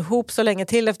vi var inte ihop så länge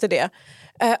till efter det.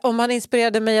 Om han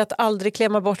inspirerade mig att aldrig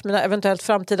klämma bort mina eventuellt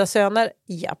framtida söner,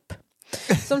 japp.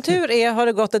 Som tur är har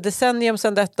det gått ett decennium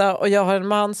sedan detta och jag har en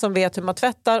man som vet hur man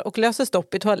tvättar och löser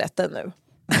stopp i toaletten nu.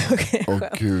 Okay,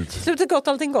 Gud. Slutet gott,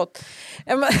 allting gott.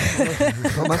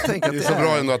 Man tänker att det är så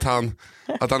bra ändå att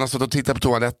han har stått och tittat på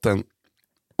toaletten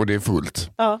och det är fullt.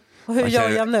 Ja, och hur gör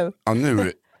jag nu? Ja,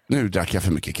 nu drack jag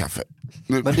för mycket kaffe.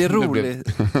 Men det är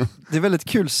roligt. Det är väldigt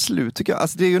kul slut tycker jag.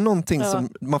 Alltså det är ju någonting som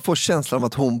man får känslan av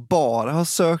att hon bara har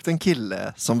sökt en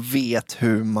kille som vet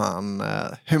hur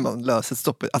man löser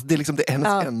stoppet. Alltså det är liksom det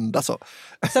hennes enda så.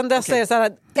 Sen dess är det så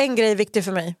här, en grej är viktig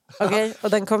för mig. Okay? Och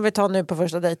den kommer vi ta nu på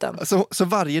första dejten. Så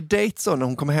varje dejt så när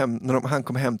han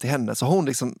kommer hem till henne så har hon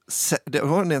liksom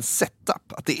hon en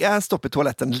setup. Att det är stopp i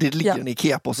toaletten, det ligger en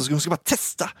Ikea-påse. Så hon ska bara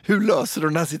testa, hur löser du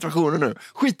den här situationen nu?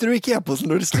 Skiter du i Ikea-påsen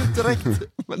då är det slut direkt.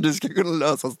 Men du ska kunna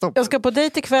lösa stoppet. Jag ska på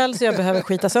dejt ikväll så jag behöver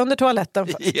skita sönder toaletten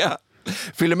först. Ja.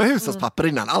 Fyller med hushållspapper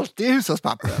innan, alltid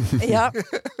hushållspapper. Ja.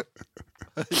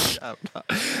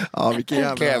 Ja, vilken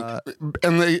jävla...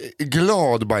 En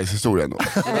glad bajshistoria ändå.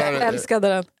 Älskade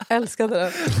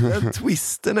den. Men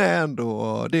twisten är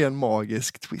ändå, det är en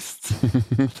magisk twist.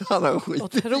 Han har skit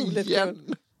otroligt igen.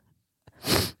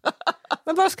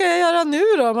 Men vad ska jag göra nu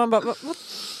då? Man bara,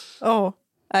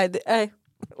 nej,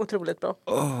 otroligt bra.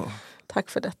 Tack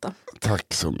för detta.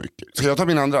 Tack så mycket. Ska jag ta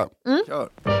min andra? Kör.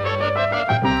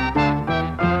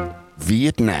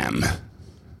 Vietnam.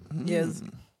 Yes.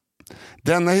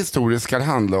 Denna historia ska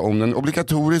handla om den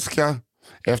obligatoriska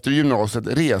efter gymnasiet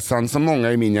resan som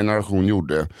många i min generation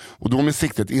gjorde och då med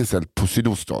siktet inställt på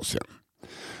Sydostasien.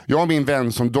 Jag och min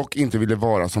vän som dock inte ville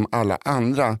vara som alla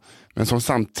andra men som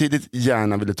samtidigt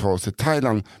gärna ville ta oss till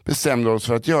Thailand bestämde oss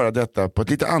för att göra detta på ett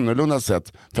lite annorlunda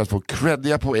sätt för att få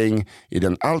creddiga poäng i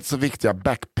den alltså viktiga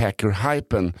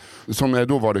backpacker-hypen som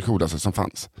då var det coolaste som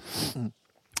fanns.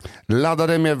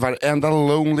 Laddade med varenda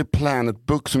Lonely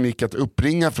Planet-book som gick att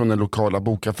uppringa från den lokala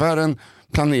bokaffären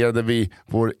planerade vi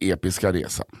vår episka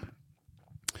resa.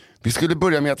 Vi skulle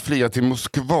börja med att flyga till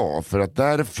Moskva för att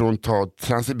därifrån ta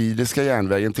transsibiriska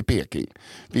järnvägen till Peking.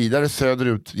 Vidare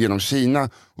söderut genom Kina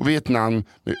och Vietnam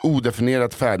med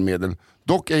odefinierat färdmedel,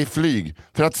 dock ej flyg,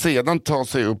 för att sedan ta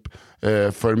sig upp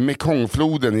för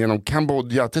Mekongfloden genom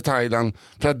Kambodja till Thailand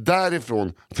för att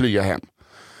därifrån flyga hem.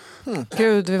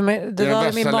 Gud, det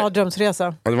var min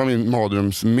mardrömsresa. Ja, det var min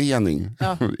mardrömsmening.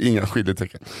 Ja. Inga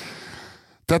skiljetecken.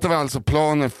 Detta var alltså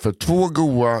planen för 2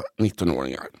 goa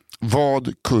 19-åringar.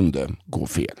 Vad kunde gå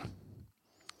fel?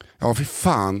 Ja, för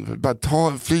fan. Bara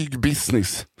ta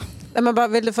flygbusiness. Nej, men bara,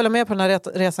 vill du följa med på den här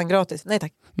resan gratis? Nej,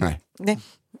 tack. Nej.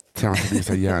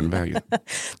 Transvisa järnvägen.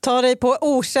 Ta dig på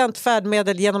okänt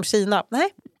färdmedel genom Kina. Nej.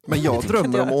 Men jag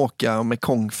drömmer om att åka med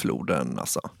Mekongfloden.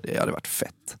 Alltså. Det hade varit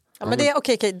fett. Ja, men det är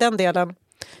okej, den delen.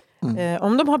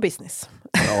 Om de har business.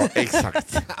 Ja,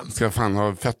 exakt. Ska fan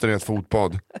ha fötterna i ett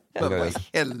fotbad. Men vad i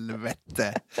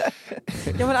helvete.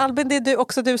 Ja, men Albin, det är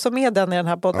också du som är den i den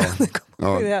här podden.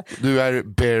 Ja, du är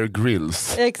Bear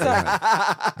Grylls. Exakt.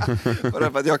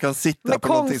 För att jag kan sitta på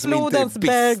någonting som inte är business.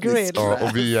 Bear Grylls. Ja,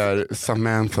 och vi är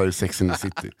Samantha i Sex and the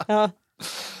City. Ja.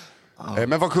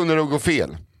 Men vad kunde då gå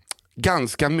fel?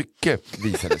 Ganska mycket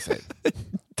visade sig.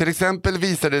 Till exempel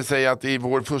visade det sig att i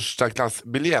vår första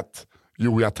klassbiljett,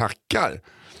 Jo jag tackar,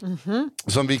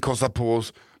 som vi kostade på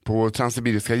oss på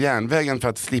Transsibiriska järnvägen för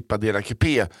att slippa dela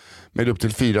kupé med upp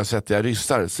till 4 sättiga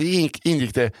ryssar, så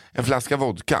ingick det en flaska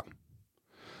vodka.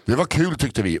 Det var kul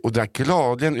tyckte vi och drack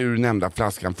gladeligen ur nämnda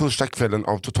flaskan första kvällen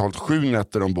av totalt 7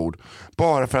 nätter ombord.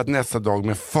 Bara för att nästa dag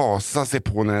med fasa se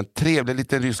på när en trevlig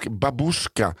liten rysk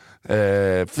babushka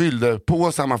fyllde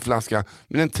på samma flaska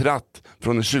med en tratt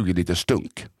från en 20 liter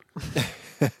stunk.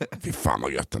 Fy fan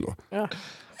vad gött ändå. Ja.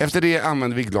 Efter det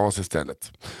använde vi glas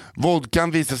istället.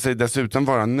 Vodkan visade sig dessutom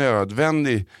vara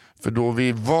nödvändig för då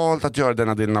vi valt att göra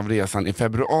denna delen av resan i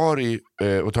februari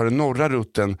och ta den norra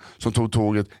rutten som tog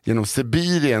tåget genom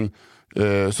Sibirien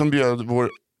som bjöd vår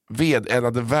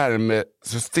vedeldade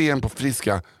värmesystem på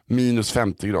friska minus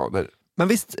 50 grader. Men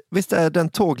visst är den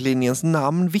tåglinjens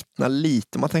namn vittnar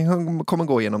lite om att den kommer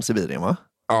gå genom Sibirien, va?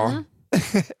 Ja.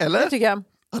 Eller? Det tycker jag.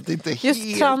 Att det inte just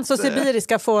helt... trans och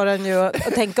sibiriska får en ju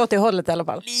att tänka åt det hållet i alla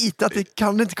fall. Lite att det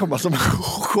kan inte komma som en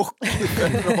chock.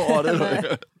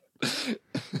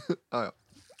 Ja.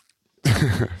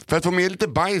 För att få med lite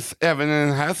bajs även i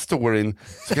den här storyn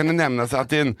så kan det nämnas att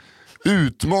det är en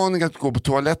Utmaning att gå på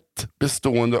toalett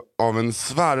bestående av en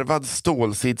svarvad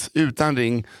stålsits utan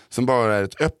ring som bara är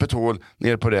ett öppet hål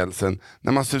ner på rälsen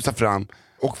när man susar fram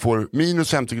och får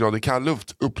minus 50 grader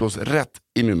kallluft uppblås rätt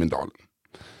i Mumindalen.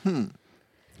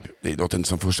 Det låter inte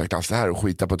som första klass det här och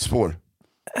skita på ett spår.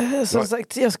 Som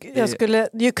sagt, jag skulle...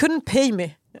 You couldn't pay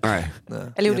me. Nej.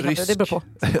 Eller gjorde kanske, det beror på.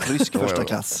 Rysk första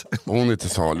klass. Hon är till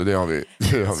salu, det har vi.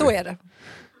 Så är det.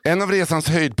 En av resans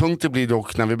höjdpunkter blir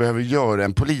dock när vi behöver göra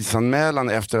en polisanmälan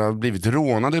efter att ha blivit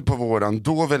rånade på våran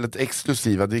då väldigt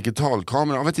exklusiva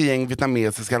digitalkamera av ett gäng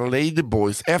vietnamesiska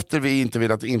ladyboys efter vi inte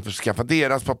velat införskaffa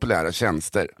deras populära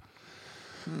tjänster.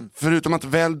 Förutom att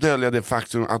väl dölja det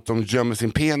faktum att de gömmer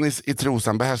sin penis i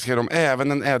trosan behärskar de även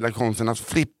den ädla konsten att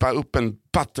flippa upp en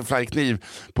butterflykniv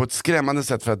på ett skrämmande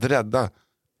sätt för att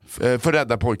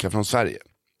rädda pojkar från Sverige.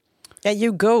 Ja,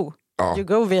 you go. Ja. You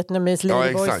go Vietnamese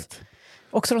ladyboys. Ja, exakt.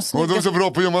 Också de Och snygga... de är så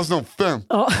bra på att gömma snoppen.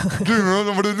 Ja. Gud,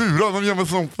 de var det lura, de gömmer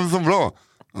snoppen så bra.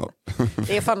 Ja.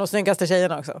 Det är fan de snyggaste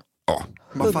tjejerna också. Ja.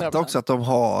 Man fattar också att de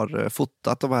har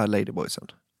fotat de här ladyboysen.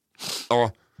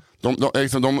 Ja.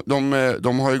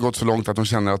 De har ju gått så långt att de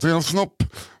känner att det är en snopp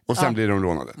och sen blir de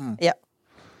rånade. Ja.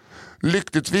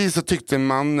 Lyckligtvis så tyckte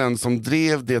mannen som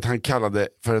drev det han kallade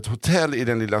för ett hotell i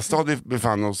den lilla stad vi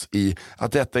befann oss i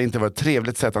att detta inte var ett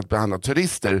trevligt sätt att behandla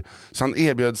turister, så han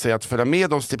erbjöd sig att följa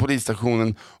med oss till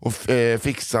polisstationen och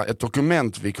fixa ett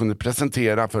dokument vi kunde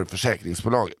presentera för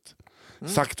försäkringsbolaget.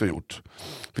 Sagt och gjort.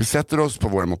 Vi sätter oss på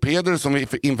våra mopeder som vi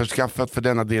införskaffat för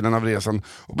denna delen av resan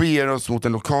och beger oss mot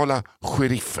den lokala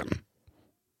sheriffen.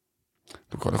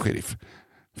 Lokala sheriff.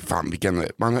 Fan, vilken,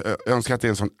 man önskar att det är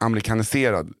en sån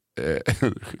amerikaniserad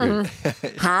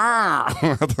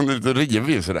att han är lite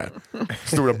rivig sådär.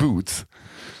 Stora boots.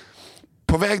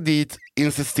 På väg dit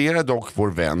insisterar dock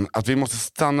vår vän att vi måste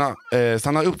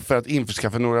stanna upp för att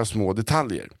införskaffa några små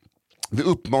detaljer. Vi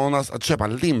uppmanas att köpa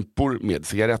limpor med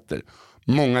cigaretter.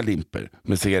 Många limper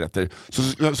med cigaretter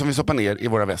som vi stoppar ner i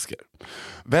våra väskor.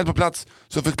 Väl på plats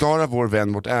så förklarar vår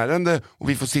vän vårt ärende och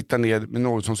vi får sitta ner med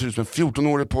något som ser ut som en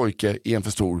 14-årig pojke i en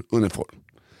för stor uniform.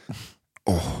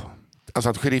 Alltså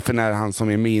att sheriffen är han som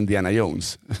är med Indiana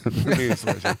Jones. Det är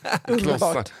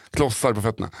så klossar på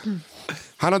fötterna.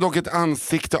 Han har dock ett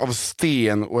ansikte av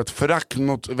sten och ett förakt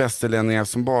mot västerlänningar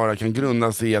som bara kan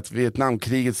grunda sig i att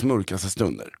Vietnamkrigets mörkaste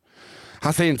stunder.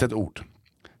 Han säger inte ett ord.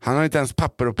 Han har inte ens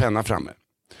papper och penna framme.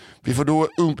 Vi får då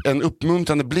en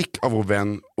uppmuntrande blick av vår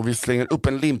vän och vi slänger upp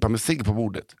en limpa med cigg på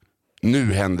bordet.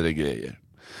 Nu händer det grejer.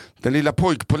 Den lilla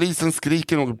pojkpolisen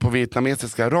skriker något på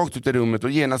vietnamesiska rakt ut i rummet och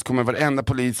genast kommer varenda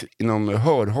polis inom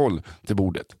hörhåll till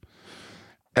bordet.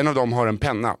 En av dem har en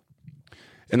penna.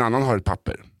 En annan har ett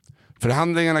papper.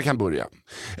 Förhandlingarna kan börja.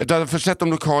 Efter att ha försett de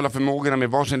lokala förmågorna med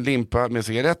varsin limpa med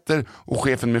cigaretter och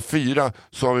chefen med 4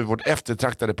 så har vi vårt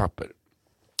eftertraktade papper.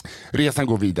 Resan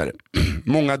går vidare.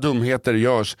 Många dumheter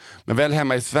görs, men väl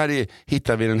hemma i Sverige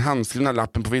hittar vi den handskrivna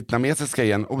lappen på vietnamesiska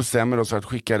igen och bestämmer oss för att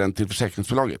skicka den till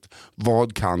försäkringsbolaget.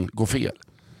 Vad kan gå fel?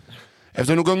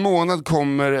 Efter någon månad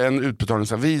kommer en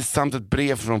utbetalningsavis samt ett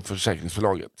brev från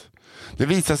försäkringsbolaget. Det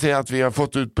visar sig att vi har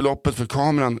fått ut beloppet för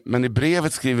kameran, men i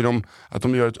brevet skriver de att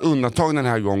de gör ett undantag den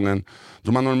här gången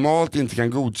då man normalt inte kan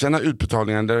godkänna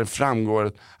utbetalningen där det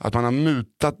framgår att man har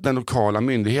mutat den lokala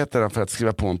myndigheterna för att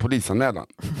skriva på en polisanmälan.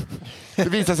 Det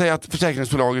visar sig att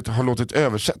försäkringsbolaget har låtit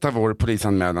översätta vår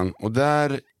polisanmälan och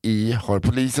där i har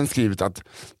polisen skrivit att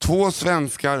 2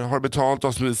 svenskar har betalt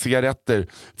oss med cigaretter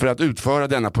för att utföra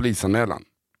denna polisanmälan.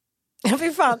 Ja,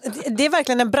 fy fan. Det är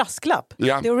verkligen en brasklapp.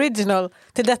 Ja. The original.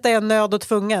 Till detta är jag nöd och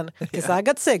tvungen. Because I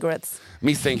got cigarettes.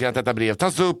 Misstänker att detta brev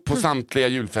tas upp på samtliga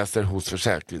julfester hos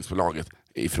försäkringsbolaget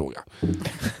i fråga.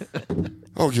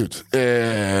 Gud.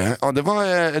 Ja,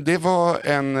 det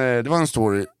var en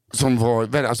story som var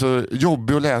väldigt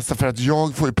jobbig att läsa för att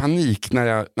jag får ju panik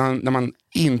när man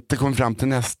inte kommer fram till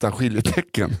nästa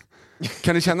skiljetecken.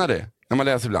 Kan ni känna det när man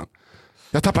läser ibland?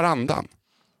 Jag tappar andan.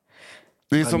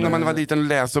 Det är som när man var liten och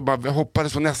läste och bara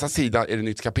hoppades på nästa sida är det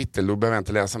nytt kapitel, då behöver jag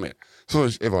inte läsa mer. Så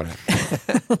var det.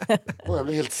 Jag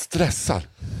blev helt stressad.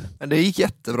 Men det gick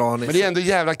jättebra. Men det är ändå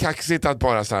jävla kaxigt att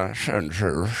bara så här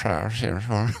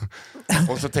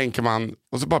och så tänker man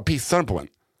och så bara pissar de på en.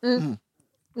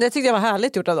 Det tyckte jag var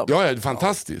härligt gjort av dem. Ja, det är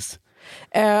fantastiskt.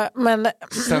 Men...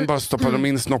 Sen bara stoppade de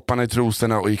in snopparna i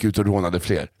trosorna och gick ut och rånade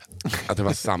fler. Att det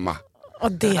var samma.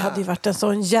 Och det hade ju varit en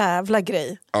sån jävla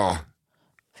grej. Ja.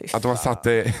 Att de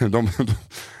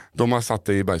har satt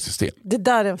det i bergssystem. Det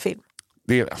där är en film.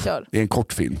 Det är en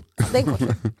kort film. Det är en kort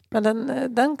film. Men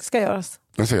den ska göras.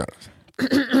 Den ska göras.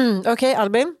 Okej,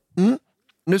 Albin.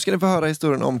 Nu ska ni få höra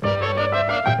historien om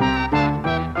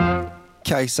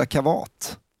Kajsa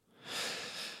Kavat.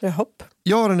 Hopp.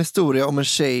 Jag har en historia om en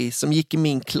tjej som gick i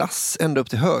min klass ända upp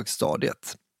till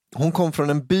högstadiet. Hon kom från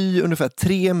en by ungefär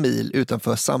 3 mil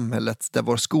utanför samhället där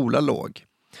vår skola låg.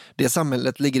 Det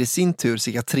samhället ligger i sin tur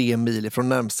cirka 3 mil ifrån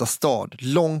närmsta stad,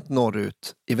 långt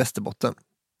norrut i Västerbotten.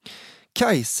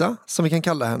 Kajsa, som vi kan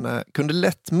kalla henne, kunde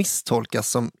lätt misstolkas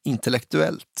som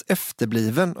intellektuellt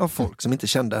efterbliven av folk som inte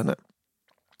kände henne.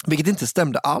 Vilket inte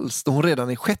stämde alls då hon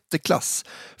redan i 6:e klass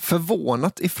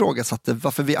förvånat ifrågasatte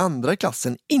varför vi andra i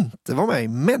klassen inte var med i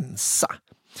Mensa.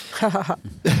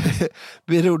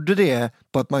 Berodde det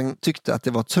på att man tyckte att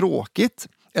det var tråkigt,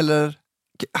 eller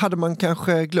hade man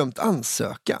kanske glömt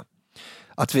ansöka?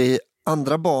 Att vi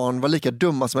andra barn var lika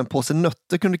dumma som en påse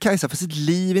nötter kunde Kajsa för sitt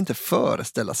liv inte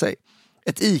föreställa sig.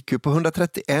 Ett IQ på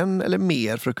 131 eller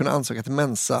mer för att kunna ansöka till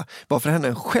Mensa var för henne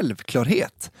en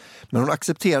självklarhet. Men hon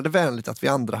accepterade vänligt att vi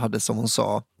andra hade, som hon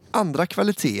sa, andra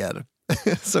kvaliteter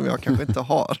som jag kanske inte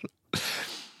har.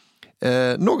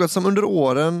 Något som under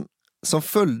åren som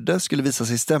följde skulle visa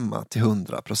sig stämma till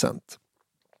 100%.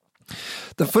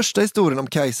 Den första historien om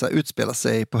Kajsa utspelar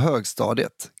sig på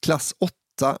högstadiet, klass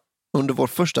 8, under vår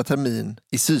första termin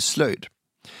i syslöjd.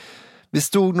 Vi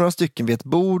stod några stycken vid ett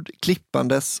bord,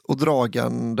 klippandes och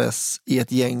dragandes i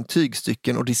ett gäng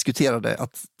tygstycken och diskuterade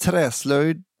att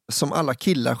träslöjd, som alla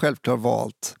killar självklart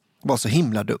valt, var så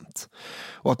himla dumt.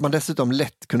 Och att man dessutom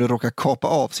lätt kunde råka kapa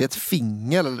av sig ett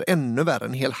finger eller ännu värre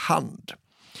en hel hand.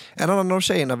 En annan av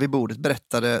tjejerna vid bordet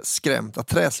berättade skrämt att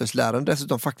träslöjdsläraren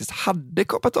dessutom faktiskt hade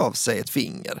kapat av sig ett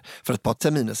finger för ett par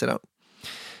terminer sedan.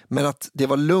 Men att det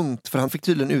var lugnt för han fick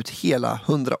tydligen ut hela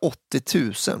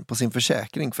 180 000 på sin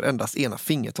försäkring för endast ena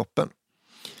fingertoppen.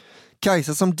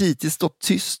 Kajsa, som dittills stått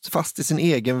tyst fast i sin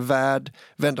egen värld,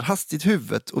 vänder hastigt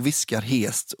huvudet och viskar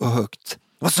hest och högt.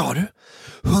 Vad sa du?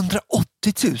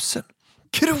 180 000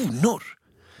 kronor!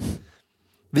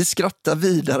 Vi skrattar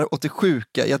vidare åt det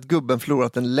sjuka i att gubben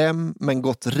förlorat en lem men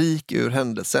gått rik ur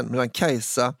händelsen, medan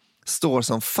Kajsa står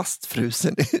som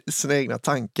fastfrusen i sina egna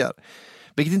tankar.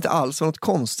 Vilket inte alls var något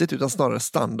konstigt utan snarare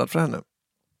standard för henne.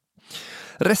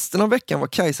 Resten av veckan var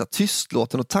Kajsa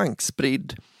tystlåten och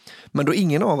tankspridd. Men då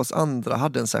ingen av oss andra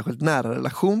hade en särskilt nära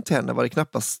relation till henne var det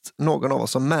knappast någon av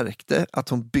oss som märkte att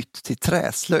hon bytt till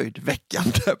träslöjd veckan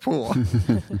därpå.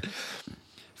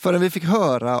 Förrän vi fick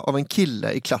höra av en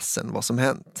kille i klassen vad som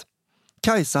hänt.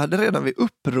 Kajsa hade redan vid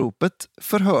uppropet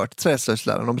förhört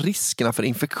träslöjdsläraren om riskerna för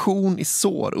infektion i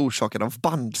sår orsakad av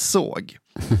bandsåg.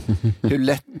 Hur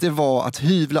lätt det var att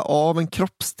hyvla av en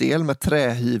kroppsdel med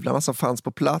trähyvlarna som fanns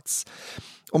på plats.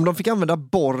 Om de fick använda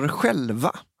borr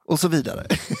själva och så vidare.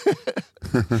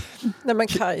 Nej men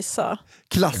Kajsa.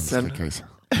 Klassen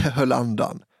höll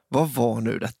andan. Vad var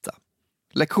nu detta?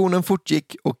 Lektionen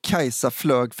fortgick och Kajsa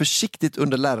flög försiktigt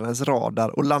under lärarens radar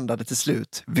och landade till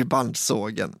slut vid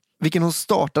bandsågen. Vilken hon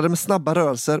startade med snabba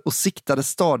rörelser och siktade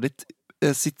stadigt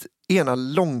sitt ena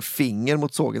långfinger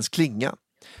mot sågens klinga.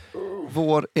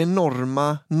 Vår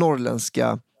enorma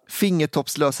norrländska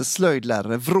fingertoppslösa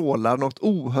slöjdlärare vrålar något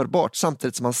ohörbart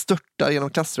samtidigt som han störtar genom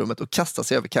klassrummet och kastar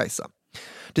sig över Kajsa.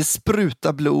 Det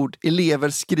sprutar blod, elever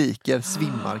skriker,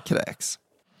 svimmar, kräks.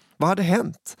 Vad hade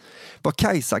hänt? Var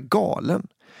Kajsa galen?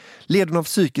 Led hon av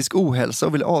psykisk ohälsa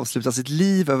och ville avsluta sitt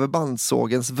liv över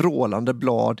bandsågens vrålande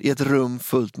blad i ett rum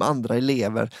fullt med andra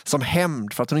elever som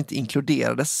hämnd för att hon inte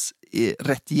inkluderades i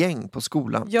rätt gäng på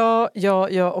skolan?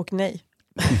 Ja och nej.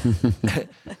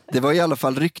 Det var i alla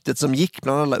fall ryktet som gick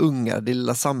bland alla ungar i det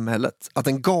lilla samhället. Att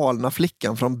den galna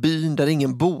flickan från byn där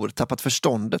ingen bor tappat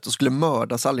förståndet och skulle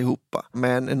mördas allihopa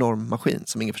med en enorm maskin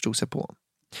som ingen förstod sig på.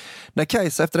 När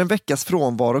Kajsa efter en veckas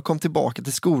frånvaro kom tillbaka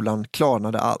till skolan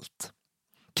klarnade allt.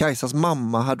 Kajsas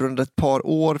mamma hade under ett par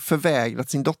år förvägrat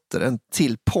sin dotter en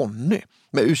till ponny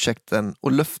med ursäkten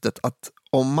och löftet att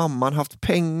om mamman haft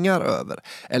pengar över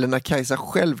eller när Kajsa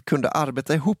själv kunde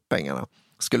arbeta ihop pengarna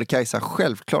skulle Kajsa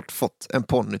självklart fått en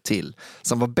ponny till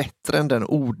som var bättre än den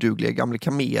odugliga gamla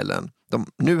kamelen de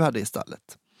nu hade i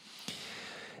stallet.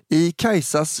 I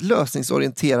Kajsas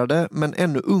lösningsorienterade men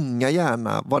ännu unga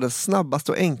hjärna var den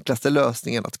snabbaste och enklaste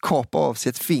lösningen att kapa av sig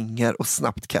ett finger och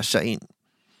snabbt casha in.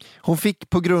 Hon fick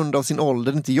på grund av sin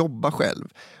ålder inte jobba själv.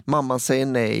 Mamman säger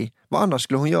nej. Vad annars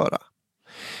skulle hon göra?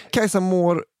 Kajsa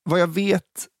mår, vad jag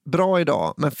vet, bra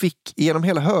idag men fick genom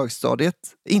hela högstadiet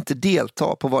inte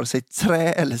delta på vare sig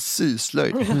trä- eller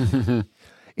syslöjd.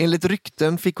 Enligt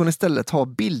rykten fick hon istället ha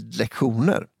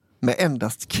bildlektioner med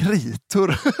endast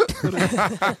kritor.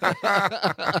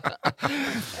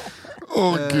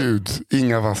 Åh gud,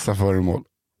 inga vassa föremål.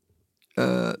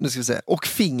 Nu ska vi se. Och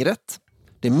fingret.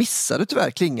 Det missade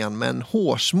tyvärr klingan med en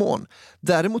hårsmån.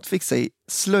 Däremot fick sig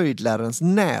slöjdlärarens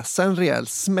näsa en rejäl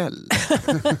smäll.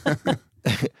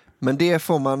 Men det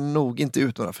får man nog inte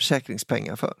ut några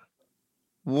försäkringspengar för.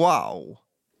 Wow!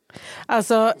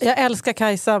 Alltså, jag älskar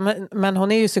Kajsa, men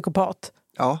hon är ju psykopat.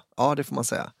 Ja, det får man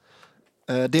säga.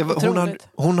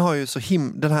 Hon har ju så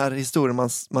den här historien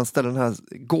man ställer den här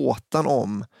gåtan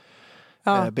om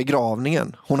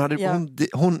begravningen.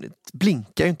 Hon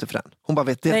blinkar ju inte för den. Hon bara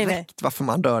vet direkt varför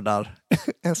man dödar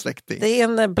en släkting. Det är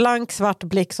en blank svart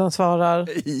blick som svarar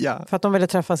för att de ville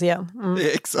träffas igen.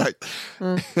 Exakt.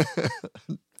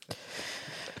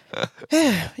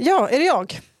 Ja, är det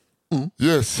jag?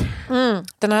 Yes.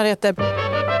 Den här heter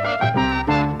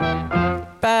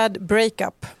Bad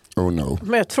Breakup. Oh no.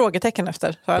 Med ett frågetecken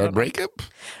efter. Bad breakup?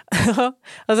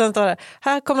 Och sen står det,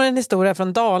 här kommer en historia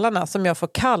från Dalarna som jag får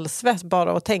kallsvett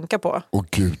bara att tänka på. Åh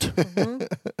gud.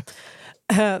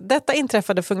 Detta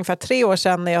inträffade för ungefär 3 år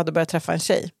sedan när jag hade börjat träffa en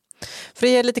tjej. För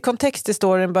att ge lite kontext i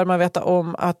storyn bör man veta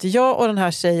om att jag och den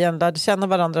här tjejen lärde känna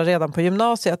varandra redan på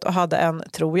gymnasiet och hade en,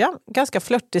 tror jag, ganska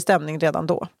flörtig stämning redan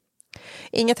då.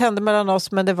 Inget hände mellan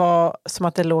oss, men det var som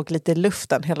att det låg lite i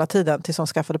luften hela tiden tills hon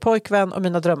skaffade pojkvän och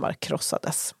mina drömmar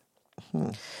krossades.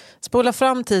 Spola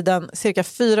fram tiden cirka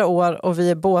 4 år och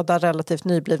vi är båda relativt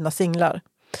nyblivna singlar.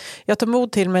 Jag tar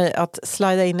mod till mig att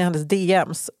slida in i hennes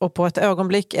DMs och på ett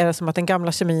ögonblick är det som att den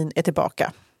gamla kemin är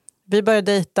tillbaka. Vi börjar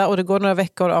dejta och det går några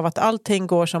veckor av att allting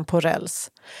går som på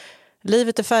räls.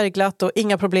 Livet är färgglatt och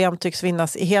inga problem tycks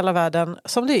finnas i hela världen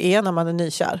som det ju är när man är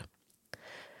nykär.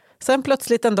 Sen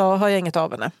plötsligt en dag har jag inget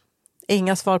av henne.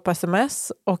 Inga svar på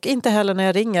sms och inte heller när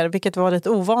jag ringer, vilket var lite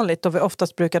ovanligt då vi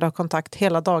oftast brukade ha kontakt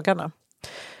hela dagarna.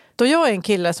 Då jag är en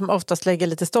kille som oftast lägger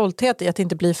lite stolthet i att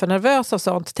inte bli för nervös av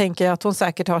sånt tänker jag att hon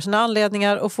säkert har sina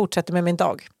anledningar och fortsätter med min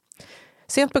dag.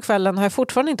 Sent på kvällen har jag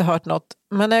fortfarande inte hört något,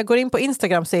 men när jag går in på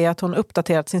Instagram ser jag att hon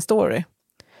uppdaterat sin story.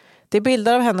 Det är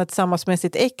bilder av henne tillsammans med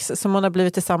sitt ex som hon har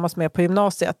blivit tillsammans med på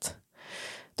gymnasiet.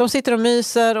 De sitter och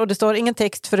myser och det står ingen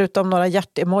text förutom några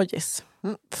hjärtemojis.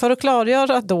 För att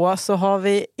klargöra då så har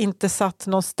vi inte satt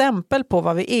någon stämpel på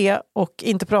vad vi är och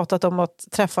inte pratat om att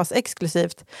träffas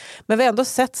exklusivt. Men vi har ändå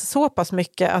sett så pass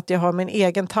mycket att jag har min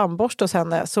egen tandborste hos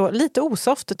henne. Så lite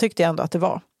osoft tyckte jag ändå att det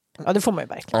var. Ja, det får man ju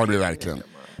verkligen. Ja, det är verkligen.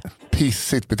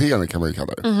 Pissigt beteende kan man ju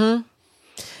kalla det. Mm-hmm.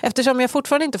 Eftersom jag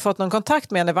fortfarande inte fått någon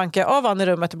kontakt med henne vankar jag av han i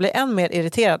rummet och blir än mer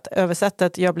irriterad över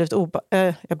sättet jag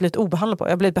blivit obehandlad på.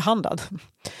 Jag blivit behandlad.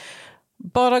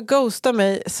 Bara ghosta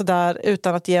mig sådär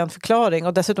utan att ge en förklaring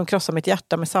och dessutom krossa mitt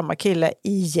hjärta med samma kille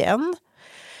igen.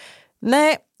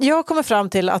 Nej, jag kommer fram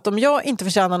till att om jag inte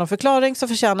förtjänar någon förklaring så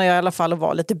förtjänar jag i alla fall att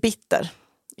vara lite bitter.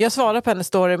 Jag svarar på hennes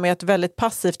story med ett väldigt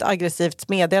passivt aggressivt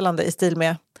meddelande i stil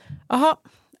med: aha,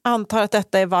 antar att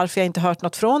detta är varför jag inte hört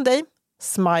något från dig.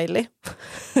 Smiley.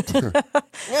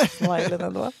 Smiley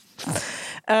ändå.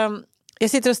 Jag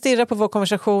sitter och stirrar på vår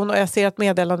konversation och jag ser att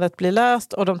meddelandet blir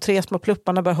löst och de 3 små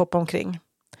plupparna börjar hoppa omkring.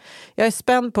 Jag är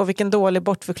spänd på vilken dålig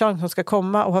bortförklaring som ska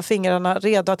komma och har fingrarna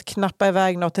redo att knappa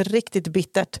iväg något riktigt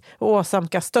bittert och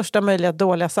åsamka största möjliga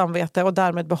dåliga samvete och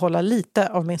därmed behålla lite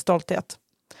av min stolthet.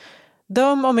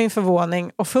 Döm om min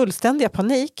förvåning och fullständiga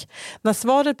panik när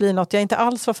svaret blir något jag inte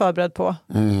alls var förberedd på.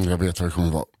 Jag vet vad det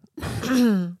kommer vara.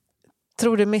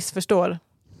 Tror du missförstår.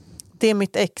 Det är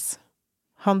mitt ex.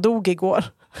 Han dog igår.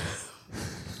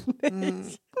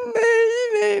 Nej.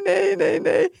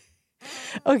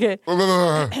 Okej.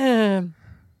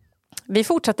 Vi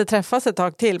fortsatte träffas ett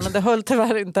tag till, men det höll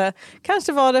tyvärr inte.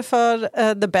 Kanske var det för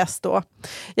det bäst då.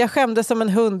 Jag skämdes som en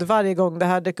hund varje gång det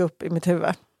här dök upp i mitt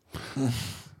huvud.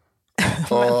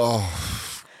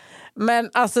 Men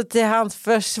alltså till hans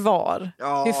försvar.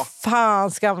 Hur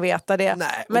fan ska han veta det?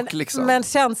 Nej, men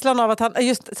känslan av att han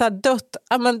just så här dött,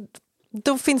 men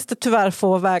då finns det tyvärr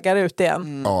få vägar ut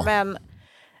igen. Men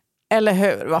eller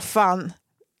hur, vad fan.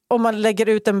 Om man lägger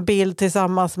ut en bild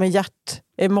tillsammans med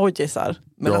hjärt-emojisar.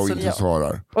 Men alltså, inte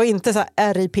svarar. Och inte så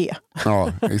här RIP.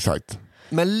 Ja, exakt.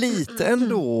 Men lite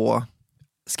ändå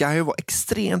ska jag ju vara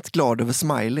extremt glad över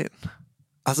smileyn.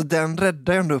 Alltså den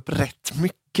räddar ju ändå upp rätt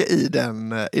mycket i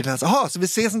den så vi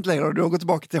ses inte längre och du har gått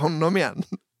tillbaka till honom igen.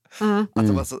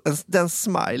 Alltså, den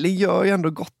smiley gör ju ändå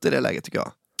gott i det läget tycker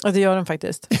jag. Ja, det gör den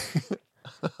faktiskt.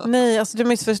 Nej, alltså du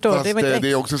missförstår. Fast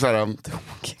det är också så här...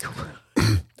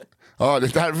 Ja, det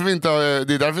är därför vi inte har,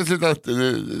 det är därför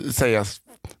slutat sägas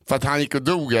för att han gick och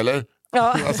dog, eller?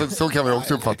 Ja. Alltså, så kan vi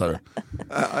också uppfatta det.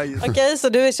 Okej, så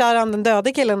du är kär an den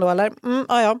döde killen då, eller?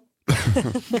 Ja.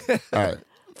 Nej,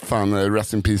 fan,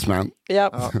 rest in peace man.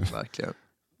 Ja, verkligen.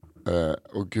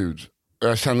 Åh gud.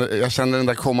 Jag kände den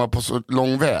där komma på så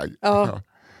lång väg. Ja.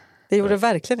 Det gjorde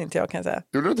verkligen inte jag, kan jag säga.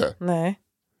 Gjorde du inte? Nej.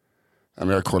 Ja, men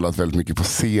jag har kollat väldigt mycket på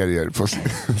serier på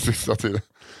sista tiden.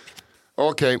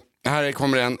 Okej, här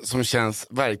kommer en som känns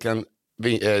verkligen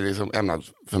liksom ämnad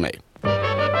för mig.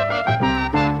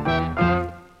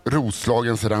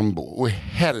 Roslagens Rambo. Och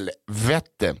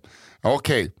helvete.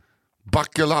 Okej,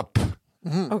 buckle up.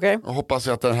 Okej. Jag hoppas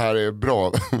att den här är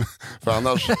bra. För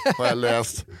annars har jag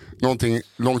läst någonting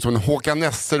långt som en Håkan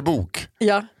Nesser-bok.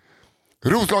 Ja.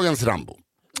 Roslagens Rambo.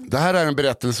 Det här är en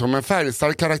berättelse om en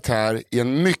färgstark karaktär i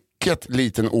en mycket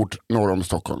liten ort norr om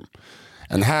Stockholm.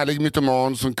 En härlig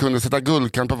mytoman som kunde sätta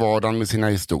guldkant på vardagen med sina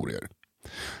historier.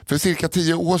 För cirka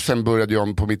 10 år sedan började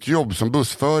jag på mitt jobb som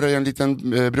bussförare i en liten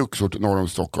bruksort norr om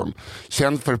Stockholm.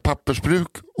 Känd för pappersbruk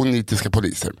och nitiska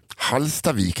poliser.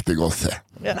 Hallstavik det gosse.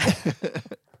 Ja.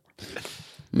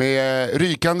 Med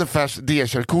rykande färs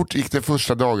D-körkort gick det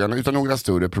första dagarna utan några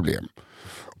större problem.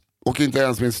 Och inte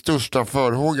ens min största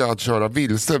farhåga att köra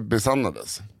vilse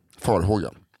besannades.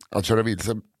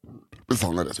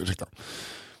 Ursäkta.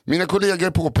 Mina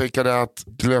kollegor påpekade att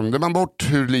glömde man bort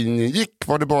hur linjen gick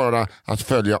var det bara att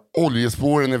följa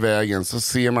oljespåren i vägen så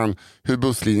ser man hur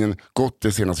busslinjen gått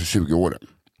de senaste 20 åren.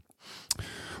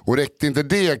 Och räckte inte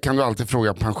det kan du alltid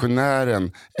fråga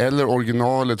pensionären eller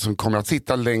originalet som kommer att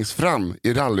sitta längst fram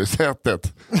i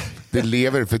rallysätet. Det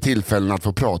lever för tillfällen att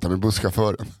få prata med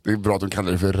busschauffören. Det är bra att de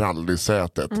kallar det för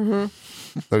rallysätet.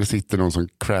 Där det sitter någon som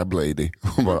crab lady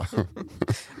och bara...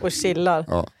 och chillar.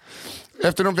 Ja.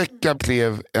 Efter någon vecka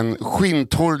klev en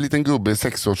skinntorr liten gubbe i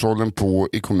 6-årsåldern på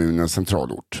i kommunens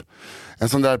centralort. En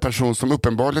sån där person som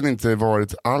uppenbarligen inte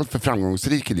varit allt för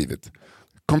framgångsrik i livet.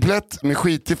 Komplett med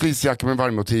skitig fleecejacka med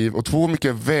varmmotiv och 2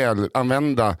 mycket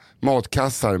välanvända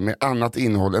matkassar med annat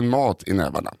innehåll än mat i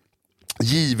nävarna.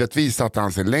 Givetvis satte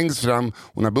han sig längst fram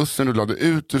och när bussen rullade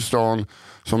ut ur stan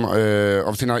som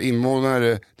av sina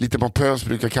invånare lite pompöst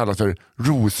brukar kallas för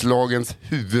Roslagens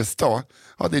huvudstad.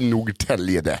 Ja, det är nog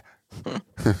Tälje det.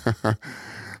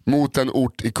 Mot en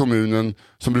ort i kommunen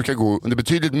som brukar gå under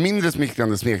betydligt mindre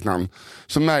smickrande smeknamn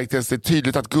så märktes det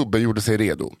tydligt att gubben gjorde sig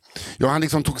redo. Ja, han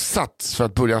liksom tog sats för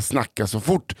att börja snacka så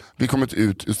fort vi kommit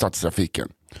ut ur stadstrafiken.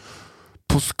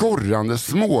 På skorrande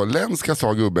småländska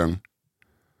sa gubben: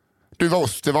 Du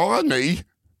måste vara ny.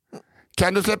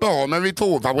 Kan du släppa av mig vid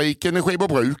tågfabriken i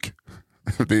Skebobruk?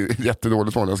 Det är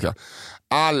jättedåligt småländska.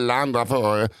 Alla andra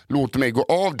före låter mig gå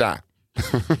av där.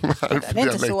 Den är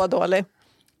inte så dålig.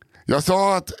 Jag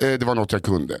sa att det var något jag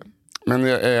kunde. Men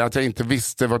att jag inte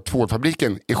visste var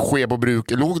tvålfabriken i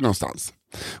Skebobruk låg någonstans.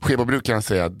 Skebobruk kan jag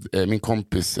säga att min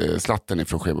kompis Slatten är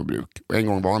från Skebobruk. En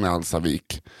gång var han i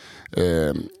Hallstavik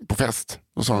på fest.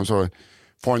 Och sa han så: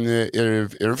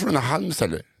 är du från Halms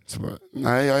eller? Så bara,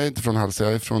 nej, jag är inte från Hals,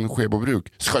 jag är från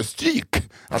Skebobruk. Ska stryk!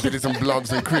 Att det är liksom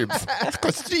Bloods and Cribs.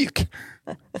 Ska stryk!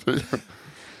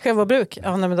 Skebobruk?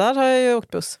 Ja, men där har jag ju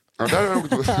åkt buss. Ja, där har jag åkt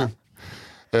buss.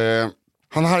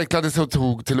 Han harklade sig och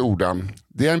tog till orda.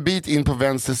 Det är en bit in på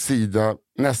vänster sida,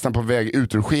 nästan på väg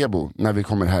ut ur Skebo när vi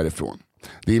kommer härifrån.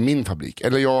 Det är min fabrik.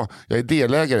 Eller jag är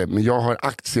delägare, men jag har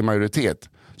aktiemajoritet.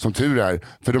 Som tur är,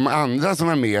 för de andra som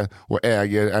är med och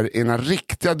äger är ena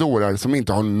riktiga dårar som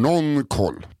inte har någon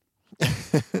koll.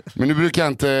 Men nu brukar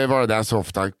jag inte vara där så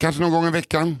ofta. Kanske någon gång i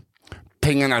veckan.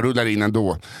 Pengarna rullar in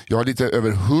ändå. Jag har lite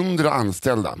över 100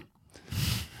 anställda.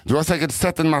 Du har säkert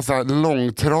sett en massa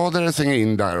långtradare svänga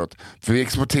in däråt. För vi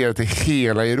exporterar till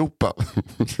hela Europa.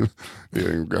 Det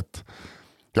är gött.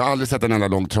 Jag har aldrig sett en enda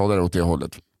långtradare åt det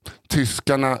hållet.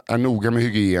 Tyskarna är noga med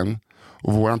hygien.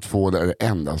 Och våran tvål är det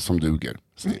enda som duger.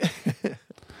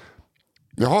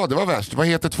 Jaha, det var värst. Vad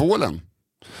heter tvålen?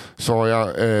 Sa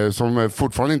jag, som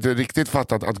fortfarande inte riktigt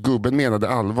fattat att gubben menade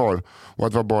allvar. Och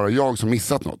att det var bara jag som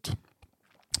missat något.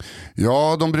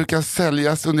 Ja, de brukar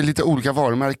säljas under lite olika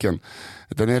varumärken.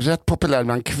 Den är rätt populär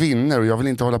bland kvinnor och jag vill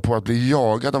inte hålla på att bli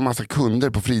jagad av massa kunder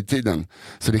på fritiden.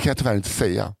 Så det kan jag tyvärr inte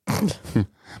säga.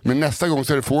 Men nästa gång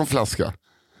så är det få en flaska.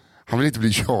 Han vill inte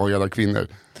bli jagad av kvinnor.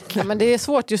 Ja, men det är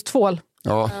svårt just tvål.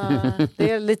 Ja.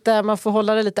 Det är lite, man får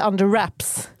hålla det lite under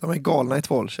wraps. De är galna i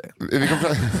tvåltjej.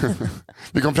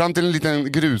 Vi kom fram till en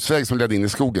liten grusväg som ledde in i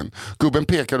skogen. Gubben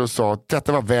pekade och sa att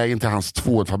detta var vägen till hans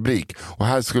tvålfabrik och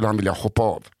här skulle han vilja hoppa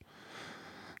av.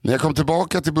 När jag kom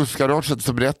tillbaka till bussgaraget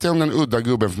så berättade jag om den udda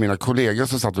gubben för mina kollegor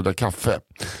som satt och drack kaffe.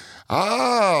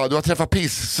 Ah, du har träffat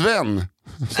Piss-Sven,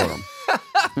 sa de.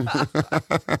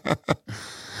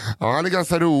 Ja, han är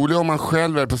ganska rolig om man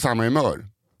själv är på samma humör.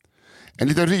 En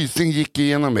liten rysning gick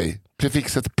igenom mig.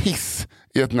 Prefixet piss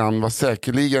i ett namn var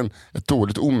säkerligen ett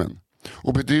dåligt omen.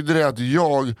 Och betydde det att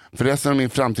jag för resten av min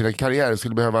framtida karriär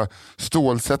skulle behöva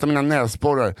stålsätta mina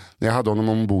näsborrar när jag hade honom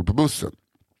ombord på bussen.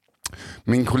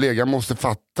 Min kollega måste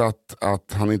fattat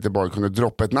att han inte bara kunde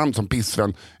droppa ett namn som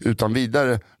Pissvän utan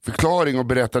vidare förklaring och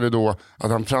berättade då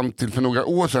att han fram till för några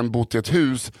år sedan bott i ett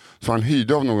hus som han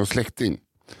hyrde av någon släkting.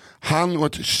 Han och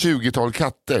ett 20-tal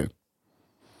katter.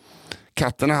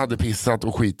 Katterna hade pissat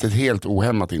och skitit helt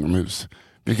ohämmat inomhus.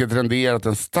 vilket renderat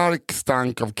en stark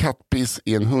stank av kattpiss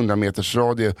i en 100 meters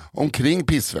radie omkring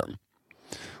Pissven.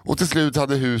 Och till slut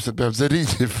hade huset behövt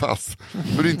rivas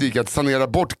för det inte gick att sanera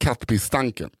bort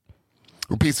kattpissstanken.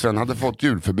 Och Pissven hade fått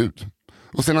djurförbud.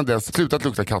 Och sedan dess slutat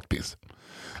lukta kattpiss.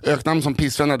 Öknamn som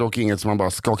Pissven är dock inget som man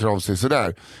bara skakar av sig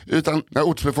sådär. Utan när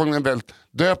ortsbefolkningen väl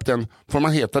döpt den får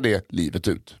man heta det livet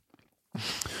ut.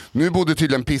 Nu bodde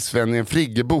tydligen Pissven i en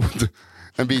friggebod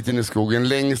en bit in i skogen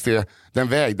längs den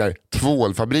väg där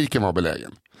tvålfabriken var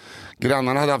belägen.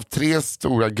 Grannarna hade haft 3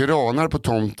 stora granar på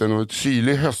tomten och ett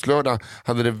kylig höstlördag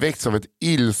hade det växt av ett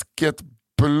ilsket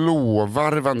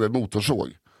blåvarvande motorsåg.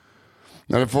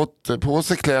 När de fått på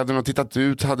sig kläderna och tittat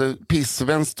ut hade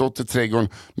Pissven stått i trädgården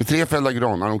med 3 fällda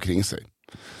granar omkring sig.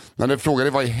 När de frågade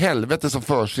vad i helvete som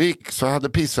försiggick så hade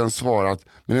Pissven svarat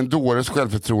med en dåres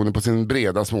självförtroende på sin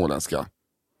breda småländska.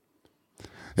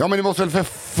 Ja, men det måste väl för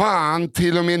fan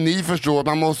till och med ni förstå att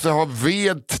man måste ha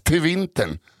ved till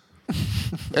vintern.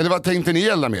 Eller vad tänkte ni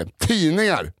elda med?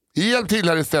 Tidningar. Hjälp till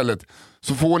här istället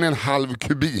så får ni en halv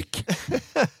kubik.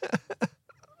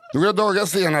 Några dagar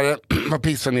senare var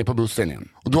Pissven ner på bussen igen.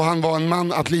 Och då han var en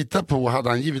man att lita på hade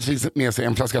han givetvis med sig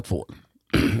en flaska tvål.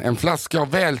 En flaska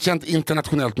av välkänt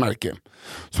internationellt märke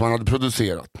som han hade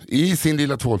producerat i sin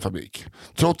lilla tvålfabrik.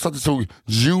 Trots att det stod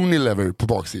Unilever på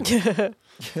baksidan.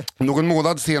 Någon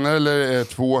månad senare eller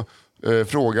 2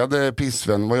 frågade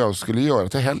Pissven vad jag skulle göra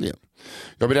till helgen.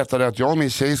 Jag berättade att jag och min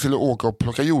tjej skulle åka och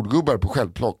plocka jordgubbar på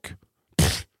självplock.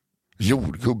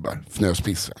 Jordgubbar, fnös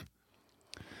Pissven.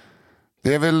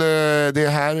 Det är väl det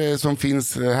här som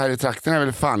finns här i trakten är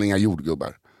väl fan inga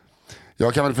jordgubbar.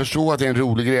 Jag kan väl förstå att det är en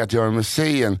rolig grej att göra med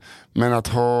tjejen, men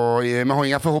man har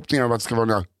inga förhoppningar om att det ska vara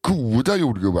några goda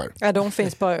jordgubbar. Ja, de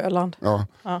finns på Öland. Ja.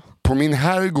 På min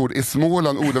herrgård i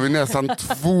Småland odlar vi nästan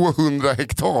 200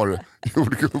 hektar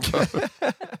jordgubbar.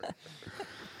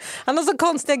 Han har så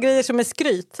konstiga grejer som är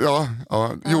skryt. Ja,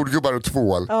 jordgubbar och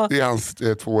tvål. Ja. Det är hans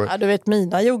 2. Ja, du vet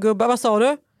mina jordgubbar.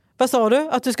 Vad sa du?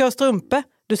 Att du ska ha strumpor?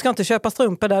 Du ska inte köpa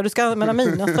strumpor där. Du ska använda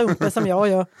mina strumpor som jag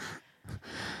gör.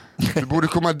 Du borde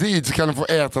komma dit så kan du få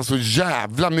äta så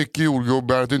jävla mycket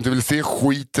jordgubbar att du inte vill se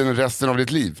skiten resten av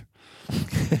ditt liv.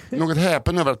 Något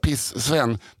häpen över att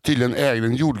Pissven tydligen ägde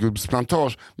en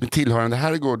jordgubbsplantage med tillhörande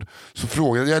herrgård, så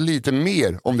frågade jag lite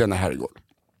mer om denna herrgård.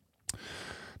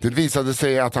 Det visade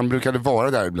sig att han brukade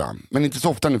vara där ibland, men inte så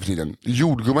ofta nu för tiden.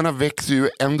 Jordgubbarna växer ju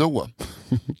ändå.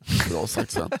 Bra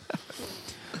sagt sen.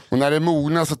 Och när det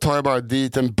mognar så tar jag bara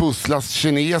dit en busslast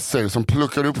kineser som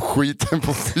plockar upp skiten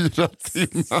på 4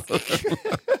 timmar.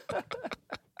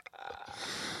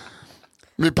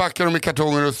 Vi packar dem i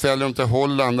kartonger och säljer dem till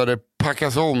Holland där det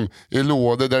packas om i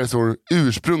lådor där det står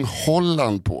ursprung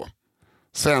Holland på.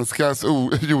 Svenska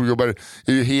jordgubbar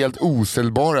är ju helt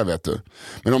osäljbara, vet du.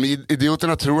 Men om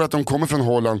idioterna tror att de kommer från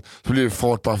Holland så blir det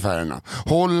fart på affärerna.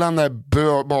 Holland är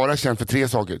bara känt för 3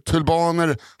 saker.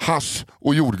 Tulbaner, hasch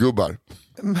och jordgubbar.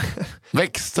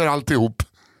 Växter alltihop.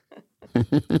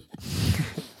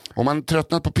 Om man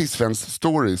tröttnat på Pissvens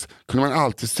stories kunde man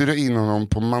alltid styra in honom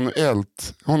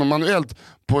manuellt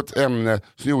på ett ämne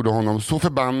som gjorde honom så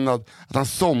förbannad att han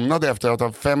somnade efter att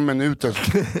ha 5 minuters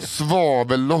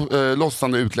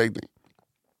svavellossande utläggning.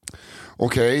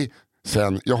 Okej,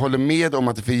 sen, jag håller med om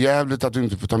att det är för jävligt att du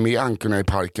inte får ta med ankorna i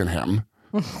parken hem.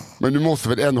 Men du måste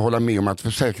väl ändå hålla med om att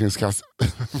försäkringskassan...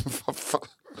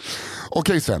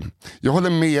 Okej sen, jag håller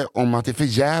med om att det är för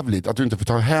jävligt att du inte får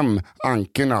ta hem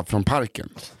ankorna från parken.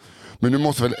 Men du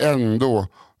måste väl ändå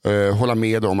hålla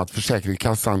med om att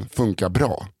försäkringskassan funkar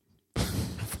bra.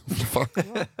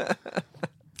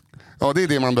 Ja, det är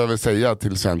det man behöver säga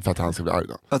till Sven för att han ska bli arg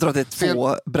då. Jag tror att det är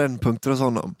 2 brännpunkter hos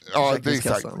honom. Ja, det är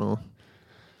exakt.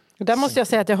 Där måste jag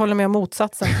säga att jag håller med om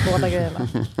motsatsen på båda grejerna.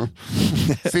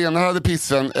 Senare hade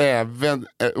Pissven även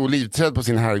olivträd på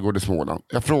sin herrgård i Småland.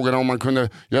 Jag frågade om man kunde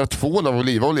göra tvål av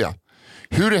olivolja.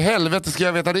 Hur i helvete ska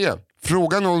jag veta det?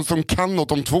 Fråga någon som kan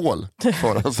något om tvål,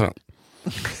 svarade Sven.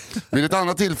 Vid ett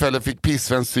annat tillfälle fick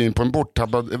Pissven syn på en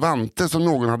borttappad vante som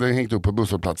någon hade hängt upp på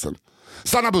busshållplatsen.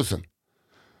 Stanna bussen!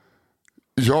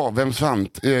 Ja, vem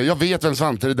svant? Jag vet vem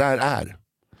svante det där är.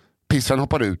 Pissven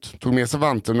hoppade ut, tog med sig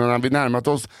vanten och när vi närmat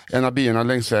oss en av byarna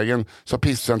längs vägen så har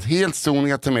Pissven helt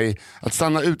soningat till mig att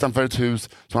stanna utanför ett hus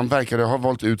som han verkade ha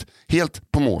valt ut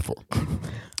helt på måfå.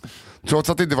 Trots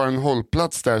att det inte var en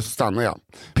hållplats där så stannade jag.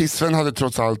 Pissven hade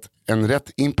trots allt en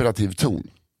rätt imperativ ton.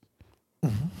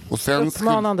 Och sen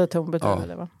uppmanande ton betyder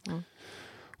det, va? Mm.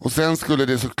 Och sen skulle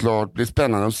det såklart bli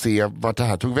spännande att se vart det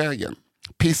här tog vägen.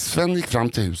 Pissven gick fram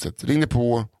till huset, ringde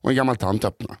på och en gammal tant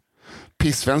öppnade.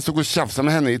 Pissven stod och tjafsade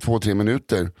med henne i 2-3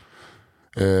 minuter.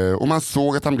 Och man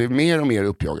såg att han blev mer och mer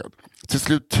uppjagad. Till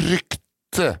slut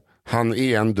tryckte Han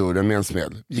igen dörren med en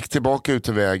smäll. Gick tillbaka ut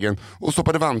till vägen och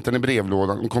stoppade vanten i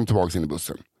brevlådan och kom tillbaka in i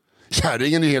bussen.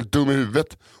 Kärringen är helt dum i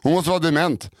huvudet. Hon måste vara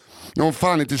dement. När hon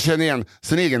fan inte känner igen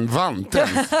sin egen vante.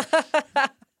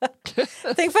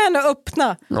 Tänk för henne att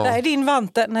öppna. Ja. Nej, din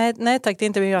vante. Nej tack, det är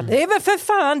inte min vante. Det är väl för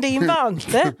fan din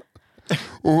vante.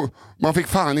 Och man fick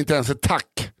fan inte ens ett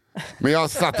tack. Men jag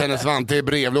satt hennes vante i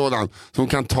brevlådan så hon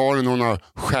kan ta den när hon har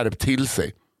skärpt till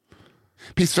sig.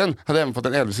 Pissven hade även fått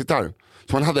en Elvis-gitarr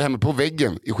som han hade hemma på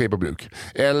väggen i Skebobruk.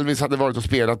 Elvis hade varit och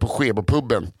spelat på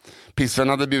Skebopubben. Pissven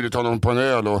hade bjudit honom på en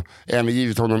öl och även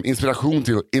givit honom inspiration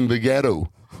till In the Ghetto.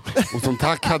 Och som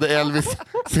tack hade Elvis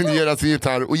signerat sin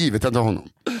gitarr och givit den till honom.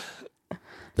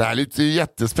 Det här låter ju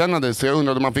jättespännande, så jag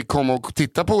undrade om man fick komma och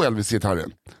titta på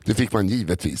Elvis-gitarren. Det fick man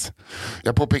givetvis.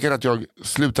 Jag påpekade att jag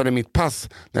slutade mitt pass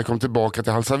när jag kom tillbaka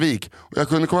till Hallstavik och jag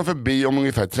kunde komma förbi om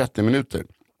ungefär 30 minuter.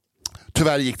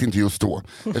 Tyvärr gick det inte just då,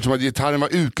 eftersom att gitarren var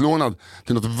utlånad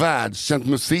till något världskänt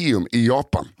museum i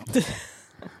Japan.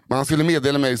 Men han skulle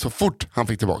meddela mig så fort han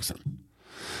fick tillbaka sen.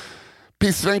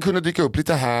 Pissven kunde dyka upp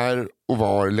lite här och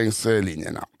var längs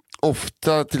linjerna.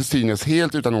 Ofta till synes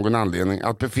helt utan någon anledning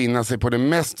att befinna sig på de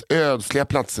mest ödsliga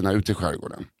platserna ute i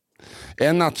skärgården.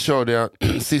 En natt körde jag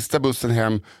sista bussen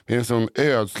hem vid en sån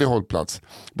ödslig hållplats.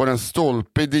 Bara en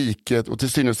stolpe i diket och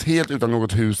till synes helt utan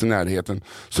något hus i närheten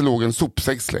så låg en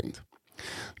sopsäck slängd.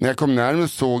 När jag kom närmare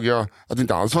såg jag att det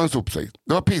inte alls var en sopsäck.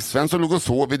 Det var Pissven som låg och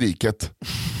sov i diket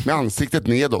med ansiktet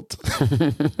nedåt.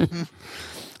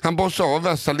 Han borstade av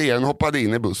värsta leran och hoppade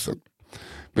in i bussen.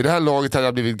 Vid det här laget hade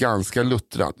jag blivit ganska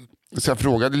luttrad. Så jag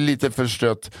frågade lite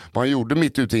förstött vad han gjorde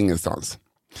mitt ute ingenstans.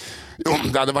 Jo,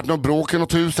 det hade varit någon bråk i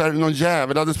något hus här. Någon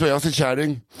jävel hade spöat sin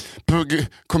kärring.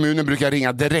 Kommunen brukar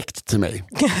ringa direkt till mig.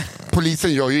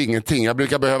 Polisen gör ju ingenting. Jag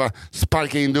brukar behöva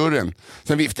sparka in dörren.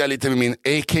 Sen viftar jag lite med min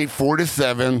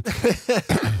AK-47.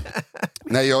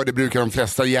 När jag gör det brukar de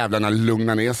flesta jävlarna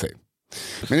lugna ner sig.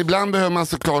 Men ibland behöver man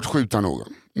såklart skjuta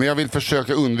någon. Men jag vill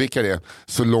försöka undvika det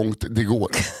så långt det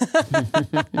går.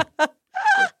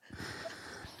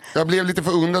 Jag blev lite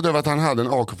förundrad över att han hade en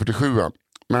AK-47.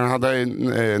 Men han hade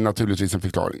naturligtvis en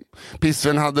förklaring.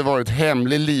 Pissven hade varit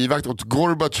hemlig livvakt åt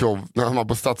Gorbachev när han var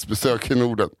på statsbesök i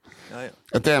Norden. Jaja.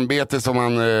 Ett ämbete som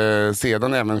han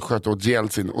sedan även sköt åt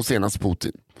Jeltsin och senast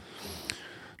Putin.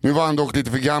 Nu var han dock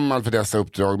lite för gammal för dessa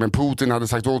uppdrag, men Putin hade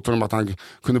sagt åt honom att han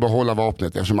kunde behålla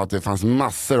vapnet eftersom att det fanns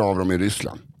massor av dem i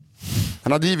Ryssland.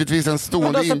 Han hade givetvis en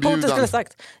stående inbjudan. Putin skulle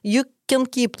sagt, you can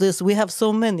keep this, we have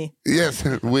so many. Yes,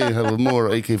 we have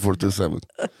more AK-47.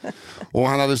 Och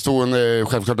han hade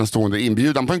självklart en stående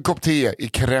inbjudan på en kopp te i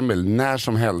Kreml när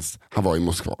som helst han var i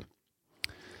Moskva.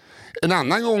 En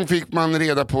annan gång fick man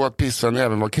reda på att Pissven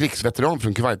även var krigsveteran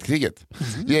från Kuwaitkriget.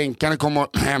 Jänkarna kom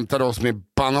och hämtade oss med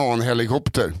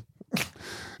bananhelikopter.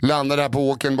 Landade här på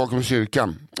åken bakom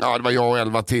kyrkan. Ja, det var jag och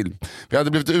 11 till. Vi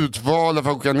hade blivit utvalda för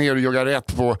att åka ner och jaga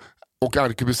rätt på och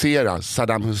arkebusera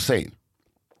Saddam Hussein.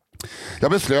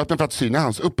 Jag beslöt mig för att syna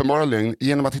hans uppenbara lögn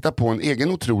genom att hitta på en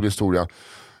egen otrolig historia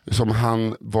som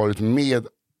han varit med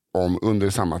om under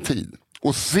samma tid.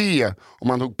 Och se om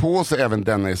han tog på sig även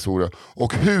denna historia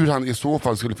och hur han i så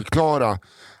fall skulle förklara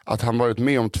att han varit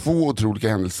med om 2 otroliga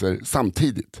händelser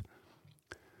samtidigt.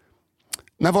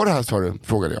 När var det här, sa du?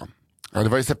 Frågade jag. Ja, det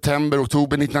var i september,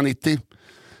 oktober 1990.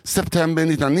 September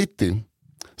 1990,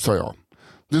 sa jag.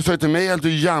 Du sa till mig att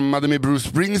du jammade med Bruce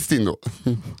Springsteen då.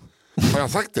 Har jag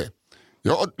sagt det?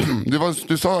 Ja,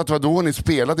 du sa att det var då ni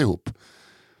spelade ihop.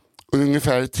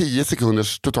 Ungefär 10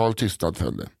 sekunders total tystnad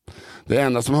följde. Det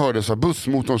enda som hördes var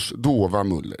bussmotors dova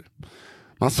muller.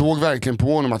 Man såg verkligen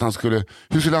på honom att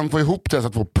hur skulle han få ihop dessa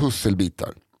 2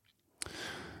 pusselbitar?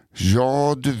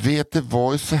 Ja, du vet, det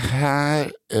var ju så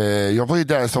här. Jag var ju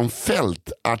där som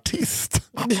fältartist.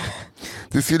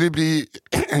 Det skulle bli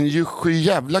en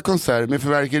jävla konsert med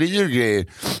förverkerier och grejer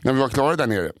när vi var klara där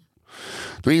nere.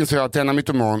 Då insåg jag att denna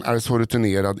mytoman är så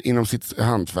rutinerad inom sitt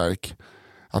hantverk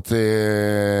att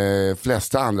de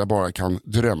flesta andra bara kan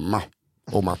drömma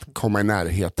om att komma i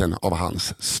närheten av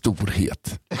hans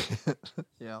storhet.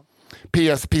 Ja.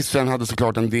 PS Pissven hade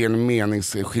såklart en del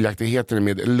meningsskiljaktigheter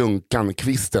med Lunkan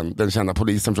Kvisten, den kända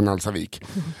polisen från Hallstavik.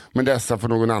 Men dessa får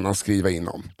någon annan skriva in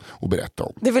om och berätta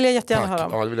om. Det vill jag jättegärna höra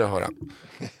om. Ja, det vill jag höra.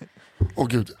 Åh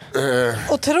gud.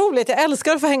 Otroligt, jag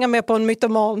älskar att få hänga med på en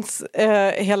mytomans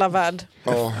hela värld.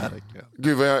 Ja,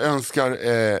 gud vad jag önskar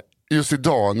just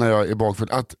idag när jag är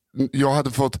bakfull att jag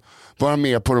hade fått vara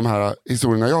med på de här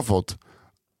historierna jag har fått.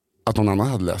 Att någon annan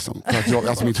hade läst dem. För att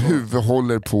alltså mitt huvud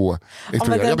håller på. Ja,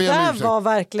 men den där var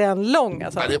verkligen lång.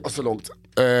 Alltså. Nej, det var så långt.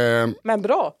 Men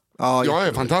bra. Ja, jag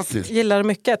är fantastisk. Gillar det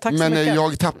mycket, tack så mycket. Men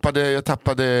jag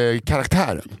tappade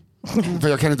karaktären. För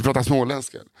jag kan inte prata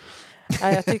småländska.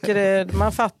 Ja, jag tycker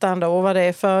man fattar ändå vad det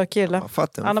är för kille.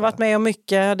 Han har varit med om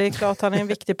mycket. Det är klart han är en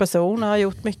viktig person och har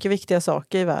gjort mycket viktiga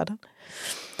saker i världen.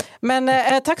 Men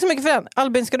tack så mycket för den.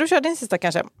 Albin, ska du köra din sista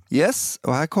kanske? Yes,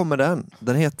 och här kommer den.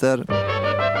 Den heter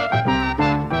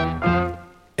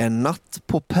En natt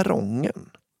på perrongen.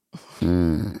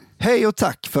 Hej och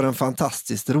tack för en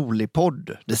fantastiskt rolig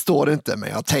podd. Det står inte, men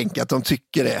jag tänker att de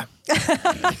tycker det.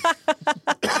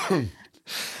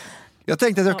 Jag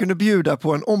tänkte att jag kunde bjuda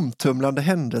på en omtumlande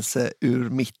händelse ur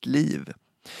mitt liv.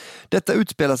 Detta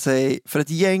utspelar sig för ett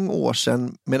gäng år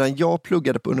sedan medan jag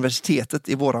pluggade på universitetet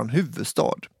i våran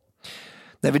huvudstad.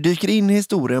 När vi dyker in i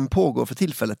historien pågår för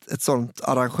tillfället ett sådant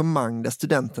arrangemang där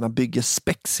studenterna bygger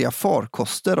spexiga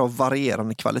farkoster av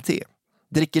varierande kvalitet.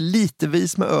 Dricker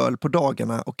litevis med öl på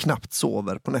dagarna och knappt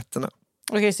sover på nätterna.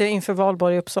 Okej, så inför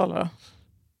valborg i Uppsala då?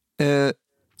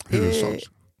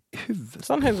 Huvudstad.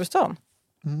 Sån huvudstad?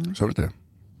 Så det.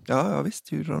 Ja,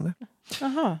 visst gjorde de det.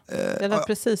 Jaha, det lät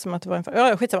precis som att det var en...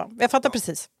 Ja, skitsamma. Jag fattar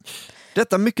precis.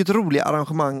 Detta mycket roliga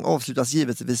arrangemang avslutas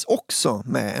givetvis också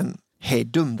med en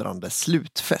hejdundrande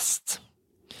slutfest.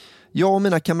 Jag och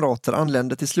mina kamrater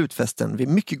anlände till slutfesten vid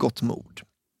mycket gott mod.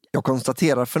 Jag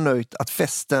konstaterar förnöjt att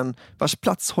festen, vars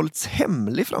plats hållits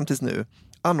hemlig fram tills nu,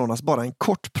 anordnas bara en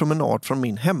kort promenad från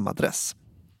min hemadress.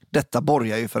 Detta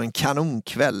borgar ju för en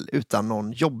kanonkväll utan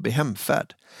någon jobbig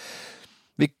hemfärd.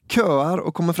 Vi köar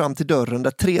och kommer fram till dörren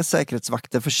där 3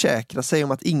 säkerhetsvakter försäkrar sig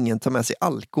om att ingen tar med sig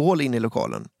alkohol in i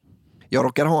lokalen. Jag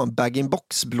råkar ha en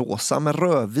bag-in-box-blåsa med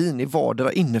rödvin i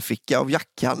vardera innerficka av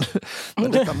jackan.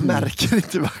 Men detta märker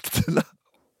inte vakterna.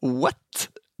 What?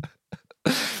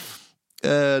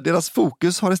 Deras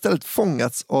fokus har istället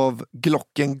fångats av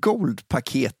Glocken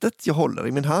Gold-paketet jag håller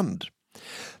i min hand.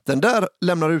 Den där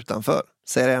lämnar utanför,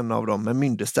 säger en av dem med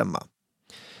myndig stämma.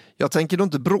 Jag tänker då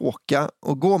inte bråka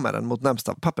och gå med den mot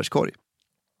närmsta papperskorg.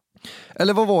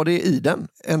 Eller vad var det i den,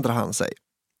 ändrar han sig.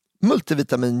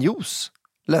 Multivitaminjuice,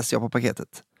 läser jag på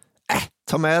paketet.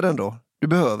 Ta med den då, du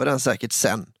behöver den säkert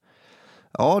sen.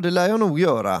 Ja, det lär jag nog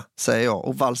göra, säger jag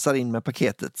och valsar in med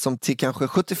paketet som till kanske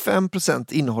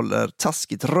 75% innehåller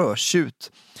taskigt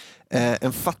rödtjut.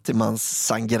 En fattigmans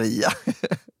sangria.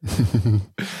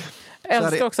 Jag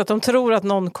älskar också att de tror att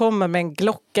någon kommer med en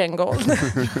Glocken Gold.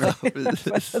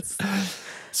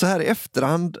 Så här i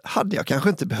efterhand hade jag kanske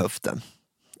inte behövt den.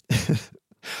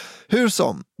 Hur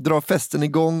som, drar festen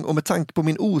igång och med tanke på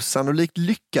min osannolikt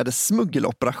lyckade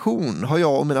smuggeloperation har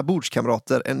jag och mina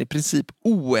bordskamrater en i princip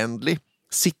oändlig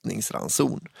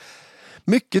sittningsranson.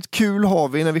 Mycket kul har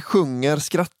vi när vi sjunger,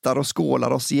 skrattar och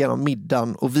skålar oss igenom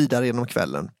middagen och vidare genom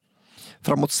kvällen.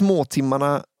 Framåt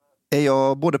småtimmarna är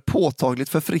jag både påtagligt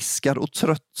förfriskad och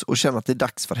trött och känner att det är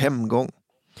dags för hemgång.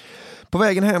 På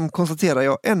vägen hem konstaterar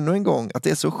jag ännu en gång att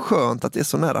det är så skönt att det är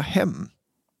så nära hem.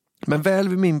 Men väl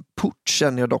vid min port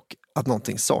känner jag dock att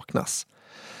någonting saknas.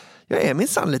 Jag är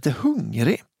minsann lite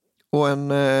hungrig och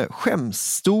en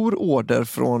skämsstor order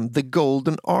från The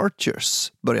Golden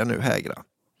Archers börjar nu hägra.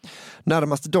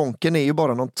 Närmaste donken är ju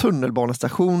bara någon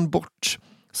tunnelbanestation bort,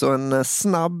 så en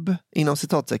snabb, inom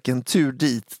citattecken, tur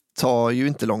dit tar ju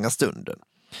inte långa stunden.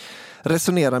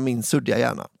 Resonerar min suddiga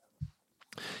hjärna.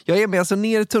 Jag ger mig alltså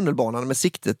ner i tunnelbanan med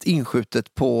siktet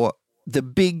inskjutet på The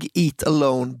Big Eat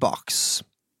Alone Box.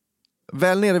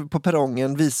 Väl nere på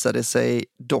perrongen visade det sig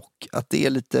dock att det är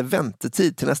lite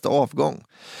väntetid till nästa avgång.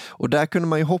 Och där kunde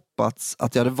man ju hoppats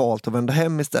att jag hade valt att vända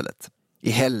hem istället.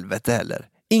 I helvete heller.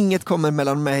 Inget kommer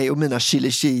mellan mig och mina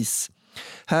chili cheese.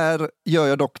 Här gör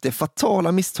jag dock det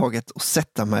fatala misstaget att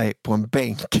sätta mig på en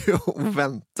bänk och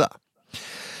vänta.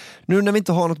 Nu när vi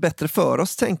inte har något bättre för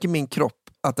oss tänker min kropp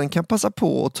att den kan passa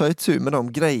på att ta itu med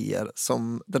de grejer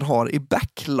som den har i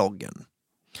backloggen.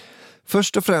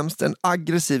 Först och främst en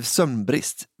aggressiv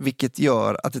sömnbrist, vilket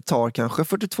gör att det tar kanske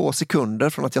 42 sekunder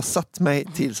från att jag satt mig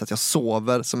tills att jag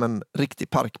sover som en riktig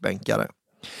parkbänkare.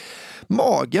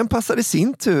 Magen passar i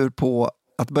sin tur på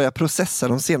att börja processa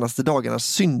de senaste dagarnas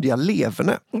syndiga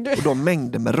leverne och de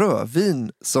mängder med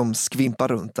rödvin som skvimpar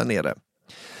runt där nere.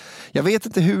 Jag vet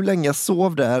inte hur länge jag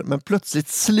sov där, men plötsligt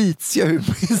slits jag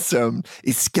ur min sömn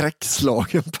i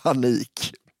skräckslagen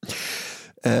panik.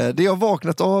 Det jag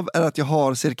vaknat av är att jag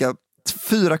har cirka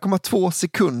 4,2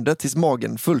 sekunder tills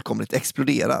magen fullkomligt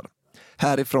exploderar.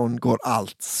 Härifrån går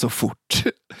allt så fort.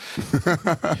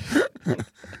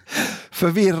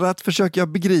 Förvirrat försöker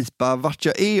jag begripa vart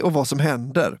jag är och vad som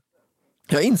händer.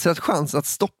 Jag inser att chansen att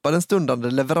stoppa den stundande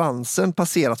leveransen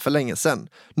passerat för länge sedan.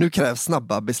 Nu krävs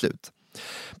snabba beslut.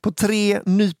 På 3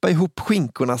 nypa ihop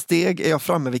skinkorna steg är jag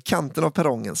framme vid kanten av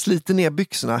perrongen, sliter ner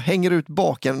byxorna, hänger ut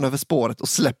baken över spåret och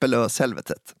släpper lös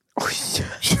helvetet. Oj.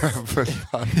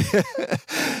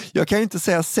 Jag kan ju inte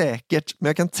säga säkert, men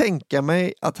jag kan tänka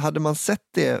mig att hade man sett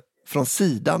det från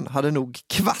sidan hade nog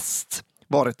kvast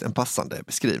varit en passande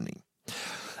beskrivning.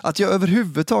 Att jag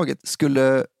överhuvudtaget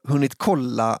skulle hunnit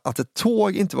kolla att ett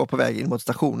tåg inte var på väg in mot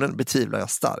stationen betvivlar jag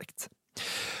starkt.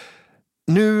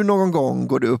 Nu någon gång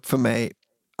går det upp för mig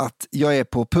att jag är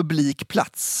på publik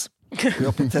plats och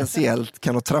jag potentiellt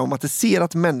kan ha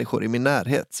traumatiserat människor i min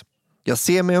närhet. Jag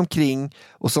ser mig omkring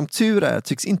och som tur är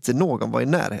tycks inte någon vara i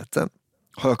närheten.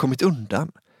 Har jag kommit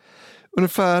undan?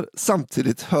 Ungefär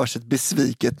samtidigt hörs ett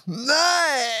besviket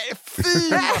nej,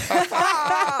 fy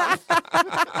fan!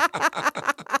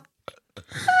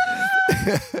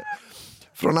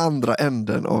 Från andra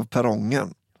änden av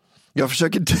perrongen. Jag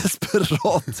försöker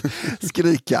desperat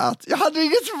skrika att jag hade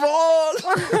inget val.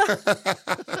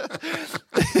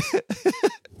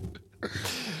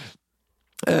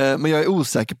 Men jag är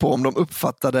osäker på om de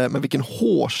uppfattade med vilken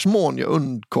hårsmån jag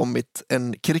undkommit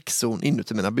en krigszon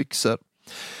inuti mina byxor.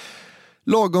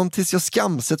 Lagom tills jag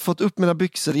skamset fått upp mina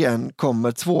byxor igen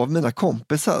kommer 2 av mina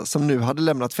kompisar som nu hade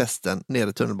lämnat festen ner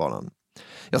i tunnelbanan.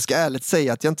 Jag ska ärligt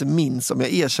säga att jag inte minns om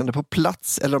jag erkände på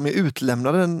plats eller om jag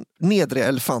utlämnade den nedre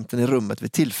elefanten i rummet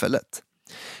vid tillfället.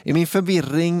 I min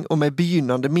förvirring och med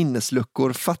begynnande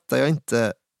minnesluckor fattar jag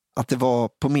inte att det var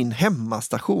på min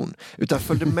hemmastation utan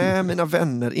följde med mina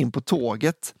vänner in på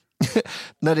tåget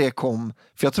när det kom,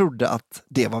 för jag trodde att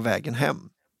det var vägen hem.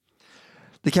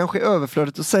 Det kanske är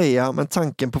överflödigt att säga, men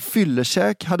tanken på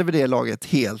fyllekäk hade vid det laget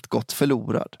helt gått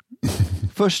förlorad.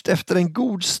 Först efter en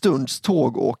god stunds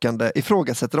tågåkande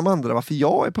ifrågasätter de andra varför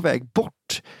jag är på väg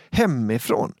bort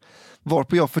hemifrån,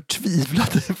 varpå jag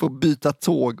förtvivlade får byta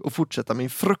tåg och fortsätta min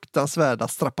fruktansvärda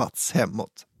strapats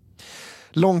hemåt.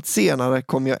 Långt senare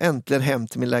kom jag äntligen hem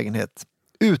till min lägenhet,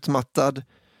 utmattad,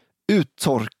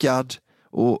 uttorkad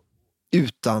och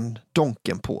utan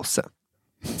donkenpåse.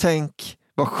 Tänk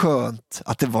vad skönt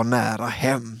att det var nära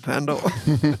hem ändå.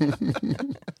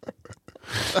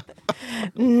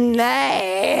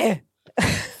 Nej!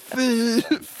 Fy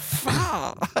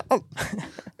fan!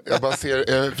 Jag bara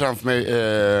ser framför mig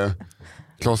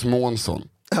Claes Månsson.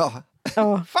 Ja.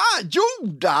 Ja. Fan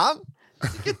gjorde han?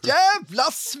 Vilket jävla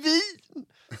svin!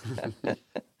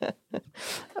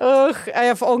 Usch,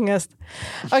 jag får ångest.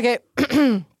 Okej.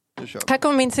 Här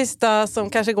kommer min sista som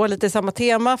kanske går lite i samma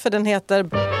tema, för den heter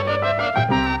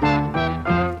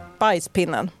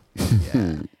Bajspinnen.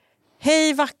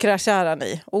 Hej vackra kära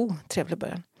ni. Trevlig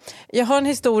början. Jag har en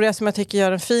historia som jag tycker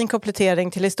gör en fin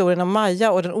komplettering till historien om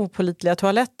Maja och den opålitliga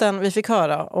toaletten vi fick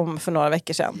höra om för några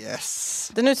veckor sedan.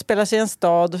 Yes. Den utspelar sig i en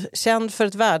stad känd för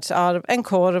ett världsarv, en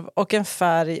korv och en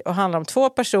färg och handlar om 2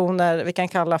 personer vi kan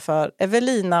kalla för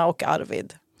Evelina och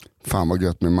Arvid. Fan vad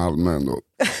gött med Malmö ändå.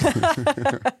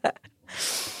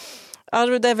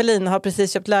 Arvid och Evelina har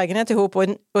precis köpt lägenhet ihop och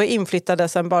är inflyttade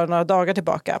sedan bara några dagar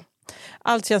tillbaka.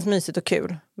 Allt känns mysigt och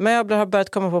kul. Möbler har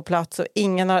börjat komma på plats och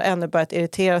ingen har ännu börjat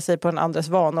irritera sig på den andres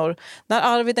vanor. När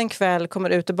Arvid en kväll kommer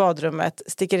ut ur badrummet,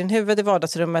 sticker in huvudet i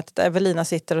vardagsrummet där Evelina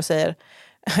sitter och säger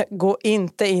gå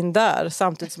inte in där,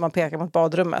 samtidigt som man pekar mot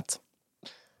badrummet.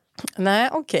 Nej,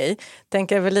 okej,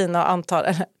 tänker Evelina och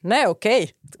antar... Nej,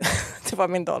 okej. Det var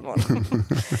min dalmål.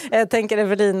 Tänker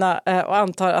Evelina och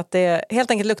antar att det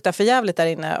helt enkelt luktar för jävligt där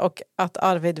inne och att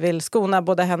Arvid vill skona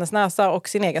både hennes näsa och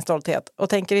sin egen stolthet och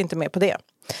tänker inte mer på det.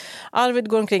 Arvid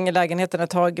går omkring i lägenheten ett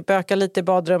tag, bökar lite i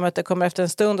badrummet och kommer efter en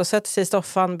stund och sätter sig i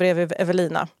soffan bredvid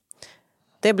Evelina.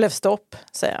 Det blev stopp,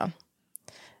 säger han.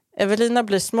 Evelina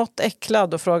blir smått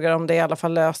äcklad och frågar om det i alla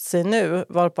fall löst sig nu,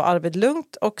 varpå Arvid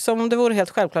lugnt och som om det vore helt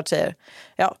självklart säger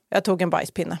ja, jag tog en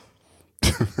bajspinne.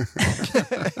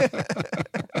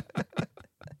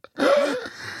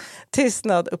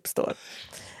 Tystnad uppstår.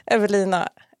 Evelina,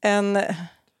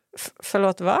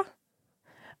 förlåt, va?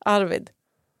 Arvid,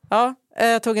 ja,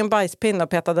 jag tog en bajspinne och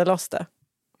petade loss det.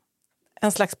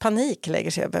 En slags panik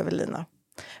lägger sig över Evelina.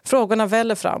 Frågorna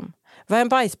väller fram. Vad är en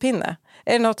bajspinne?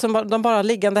 Är det något som de bara har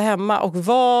liggande hemma? Och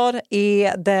var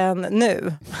är den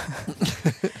nu?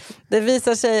 Det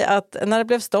visar sig att när det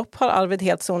blev stopp har Arvid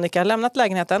helt sonika lämnat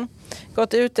lägenheten.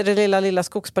 Gått ut i det lilla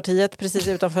skogspartiet precis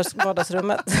utanför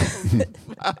vardagsrummet.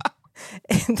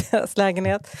 I deras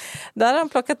lägenhet. Där har han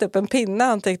plockat upp en pinne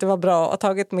han tyckte var bra och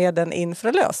tagit med den in för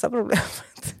att lösa problemet.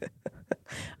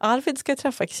 Arvid ska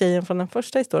träffa tjejen från den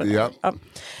första historien.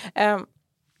 Ja.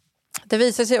 Det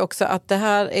visar sig också att det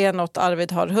här är något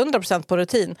Arvid har 100% på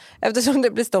rutin eftersom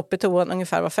det blir stopp i toan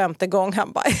ungefär var 5:e gång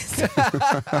han bajsar.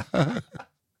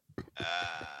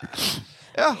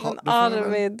 Jaha,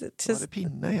 Arvid, just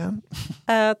pinne igen.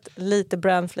 Ät lite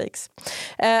brandflakes.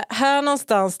 Här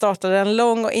någonstans startade en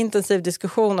lång och intensiv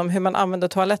diskussion om hur man använder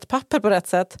toalettpapper på rätt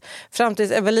sätt fram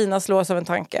tills Evelina slås av en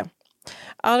tanke.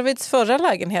 Arvids förra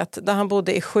lägenhet, där han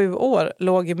bodde i 7 år,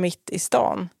 låg mitt i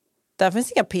stan. Där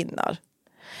finns inga pinnar.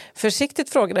 Försiktigt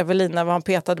frågade Evelina vad han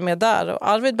petade med där och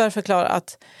Arvid började förklara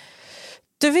att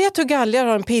du vet hur galgar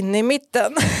har en pinne i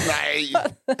mitten. Nej!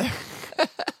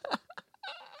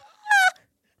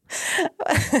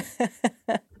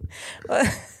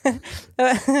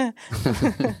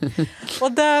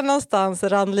 Och där någonstans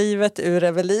rann livet ur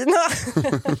Evelina.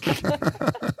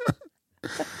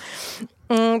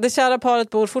 Det kära paret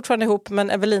bor fortfarande ihop, men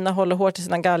Evelina håller hårt i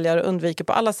sina galgar och undviker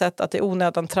på alla sätt att i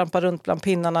onödan trampa runt bland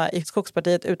pinnarna i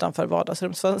skogspartiet utanför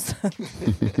vardagsrumsfönstret.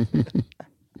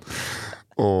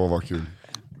 Vad kul.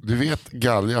 Du vet,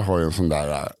 galgar har ju en sån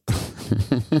där...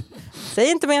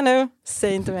 Säg inte mer nu.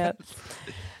 Säg inte mer.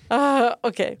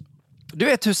 Okej. Du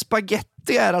vet hur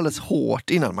spaghetti är alldeles hårt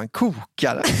innan man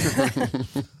kokar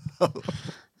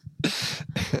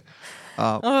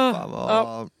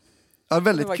det.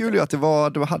 Väldigt kul att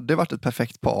det hade varit ett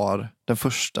perfekt par, den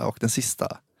första och den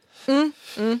sista.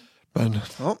 Men,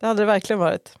 det hade det verkligen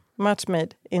varit. Match made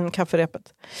in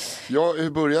kafferepet. Ja, hur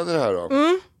började det här då?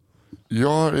 Jag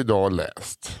har idag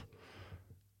läst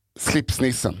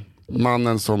Slipsnissen,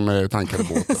 mannen som tankade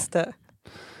båten.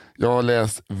 Jag har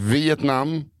läst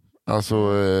Vietnam,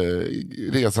 alltså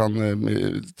resan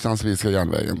med Transsibiriska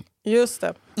järnvägen. Just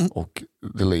det. Och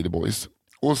The Ladyboys.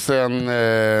 Och sen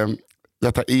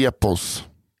detta epos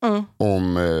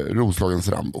om Roslagens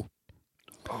Rambo.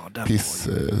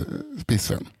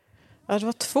 Pissen. Ja, det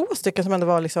var 2 stycken som ändå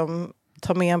var liksom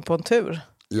ta med en på en tur.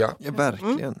 Ja,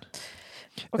 verkligen.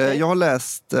 Okay. Jag har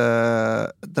läst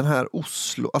den här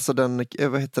Oslo, alltså den,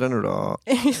 vad heter den nu då?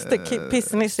 Just det,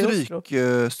 Pissen i Oslo.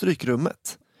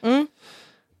 Strykrummet.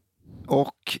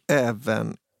 Och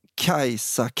även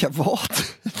Kajsa Kavat.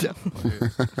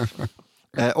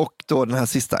 Och då den här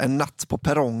sista, En natt på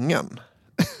perrongen.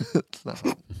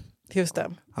 Just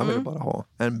det. Han ville bara ha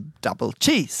en double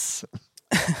cheese.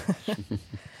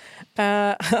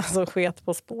 Alltså sket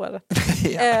på spåret.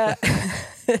 Jag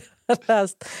har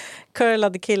läst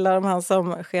Curlade killar om han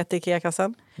som sket i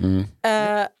IKEA-kassan.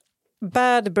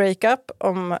 Bad breakup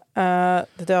om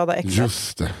det döda äcklet.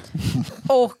 Just det.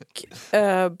 Och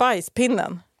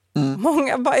bajspinnen.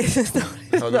 Många bajshistorier.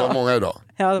 Ja, det var många idag.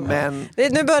 Ja, men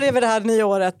nu börjar vi det här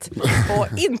nyåret och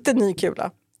inte ny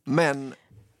kula. Men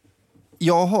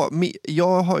jag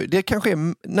har det kanske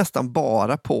är nästan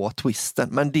bara på twisten,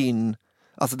 men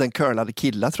alltså den curlade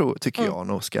killar tycker jag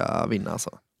nog ska vinna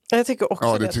alltså. Jag tycker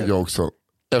också det tycker jag också.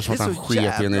 Eftersom att han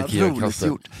sket i en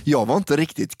IKEA-kasse. Jag var inte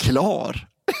riktigt klar.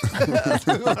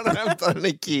 Man hämtar en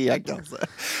IKEA-kasse.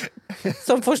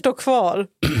 Som får stå kvar.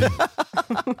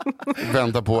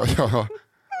 Vänta på,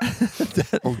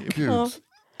 gud.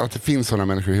 Att det finns sådana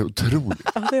människor är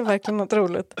otroligt. Ja, det är verkligen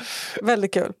otroligt.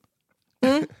 Väldigt kul.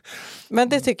 Men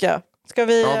det tycker jag. Ska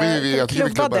vi,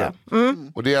 klubba det?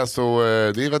 Och det är alltså,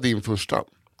 det var din första.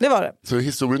 Det var det. Så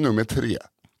historien nummer 3.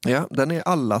 Ja, den är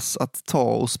allas att ta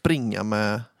och springa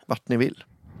med vart ni vill.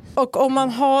 Och om man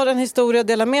har en historia att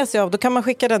dela med sig av, då kan man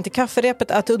skicka den till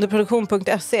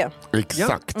kafferepet@underproduktion.se.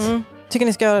 Exakt. Tycker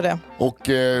ni ska göra det. Och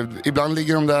ibland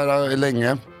ligger de där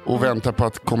länge och väntar på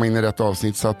att komma in i rätt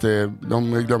avsnitt, så att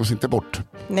de glöms inte bort.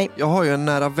 Nej. Jag har ju en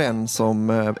nära vän som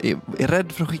är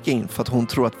rädd för att skicka in för att hon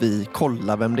tror att vi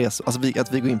kollar vem det är. Alltså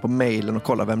att vi går in på mailen och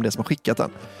kollar vem det är som har skickat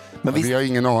den. Men vi har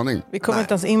ingen aning. Vi kommer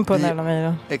inte ens in på den här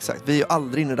mejlen. Exakt, vi är ju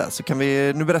aldrig inne där. Så kan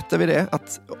nu berättar vi det,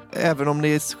 att även om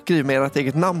ni skriver med ert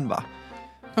eget namn, va?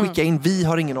 Skicka in, vi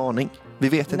har ingen aning. Vi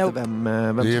vet inte vem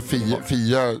det är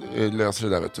Fia läser det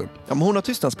där, vet du. Ja, men hon har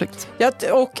tystnadsplikt. Ja,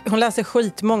 och hon läser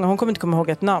skitmånga. Hon kommer inte komma ihåg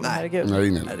ett namn, herregud.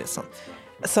 Nej, det är sant.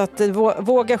 Så att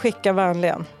våga skicka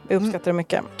vänligen. Vi uppskattar det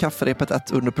mycket.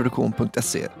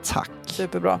 Kafferepet@underproduktion.se. Tack.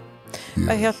 Superbra.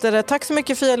 Yes. Tack så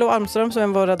mycket Fia Lo Armström som är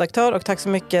vår redaktör, och tack så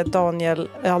mycket Daniel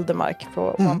Aldermark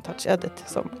på One Touch Edit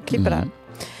som klipper det här.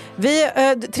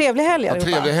 Trevlig helg.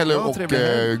 Trevlig helg och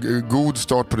god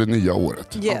start på det nya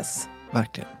året. Yes.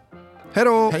 Verkligen. Hej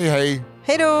då! Hej hej!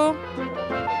 Hej då!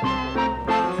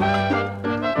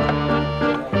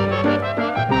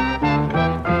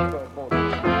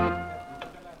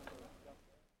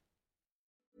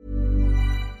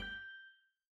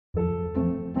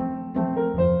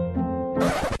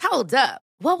 Hold up.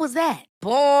 What was that?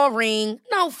 Boring.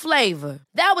 No flavor.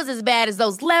 That was as bad as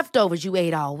those leftovers you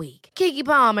ate all week. Keke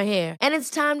Palmer here, and it's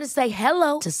time to say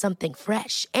hello to something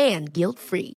fresh and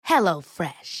guilt-free. Hello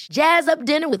Fresh. Jazz up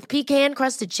dinner with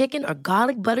pecan-crusted chicken or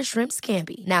garlic butter shrimp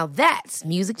scampi. Now that's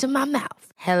music to my mouth.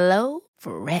 Hello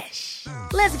Fresh.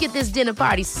 Let's get this dinner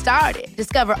party started.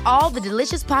 Discover all the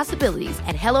delicious possibilities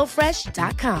at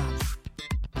hellofresh.com.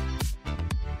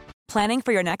 Planning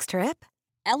for your next trip?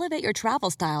 Elevate your travel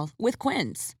style with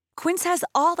Quince. Quince has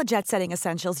all the jet-setting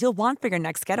essentials you'll want for your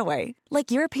next getaway,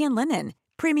 like European linen,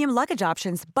 premium luggage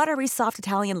options, buttery soft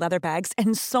Italian leather bags,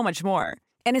 and so much more.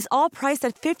 And is all priced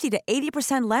at 50 to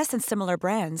 80% less than similar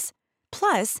brands.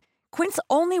 Plus, Quince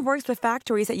only works with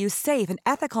factories that use safe and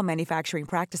ethical manufacturing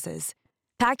practices.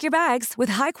 Pack your bags with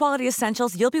high-quality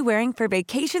essentials you'll be wearing for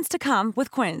vacations to come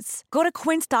with Quince. Go to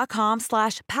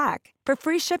quince.com/pack for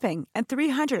free shipping and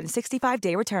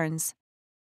 365-day returns.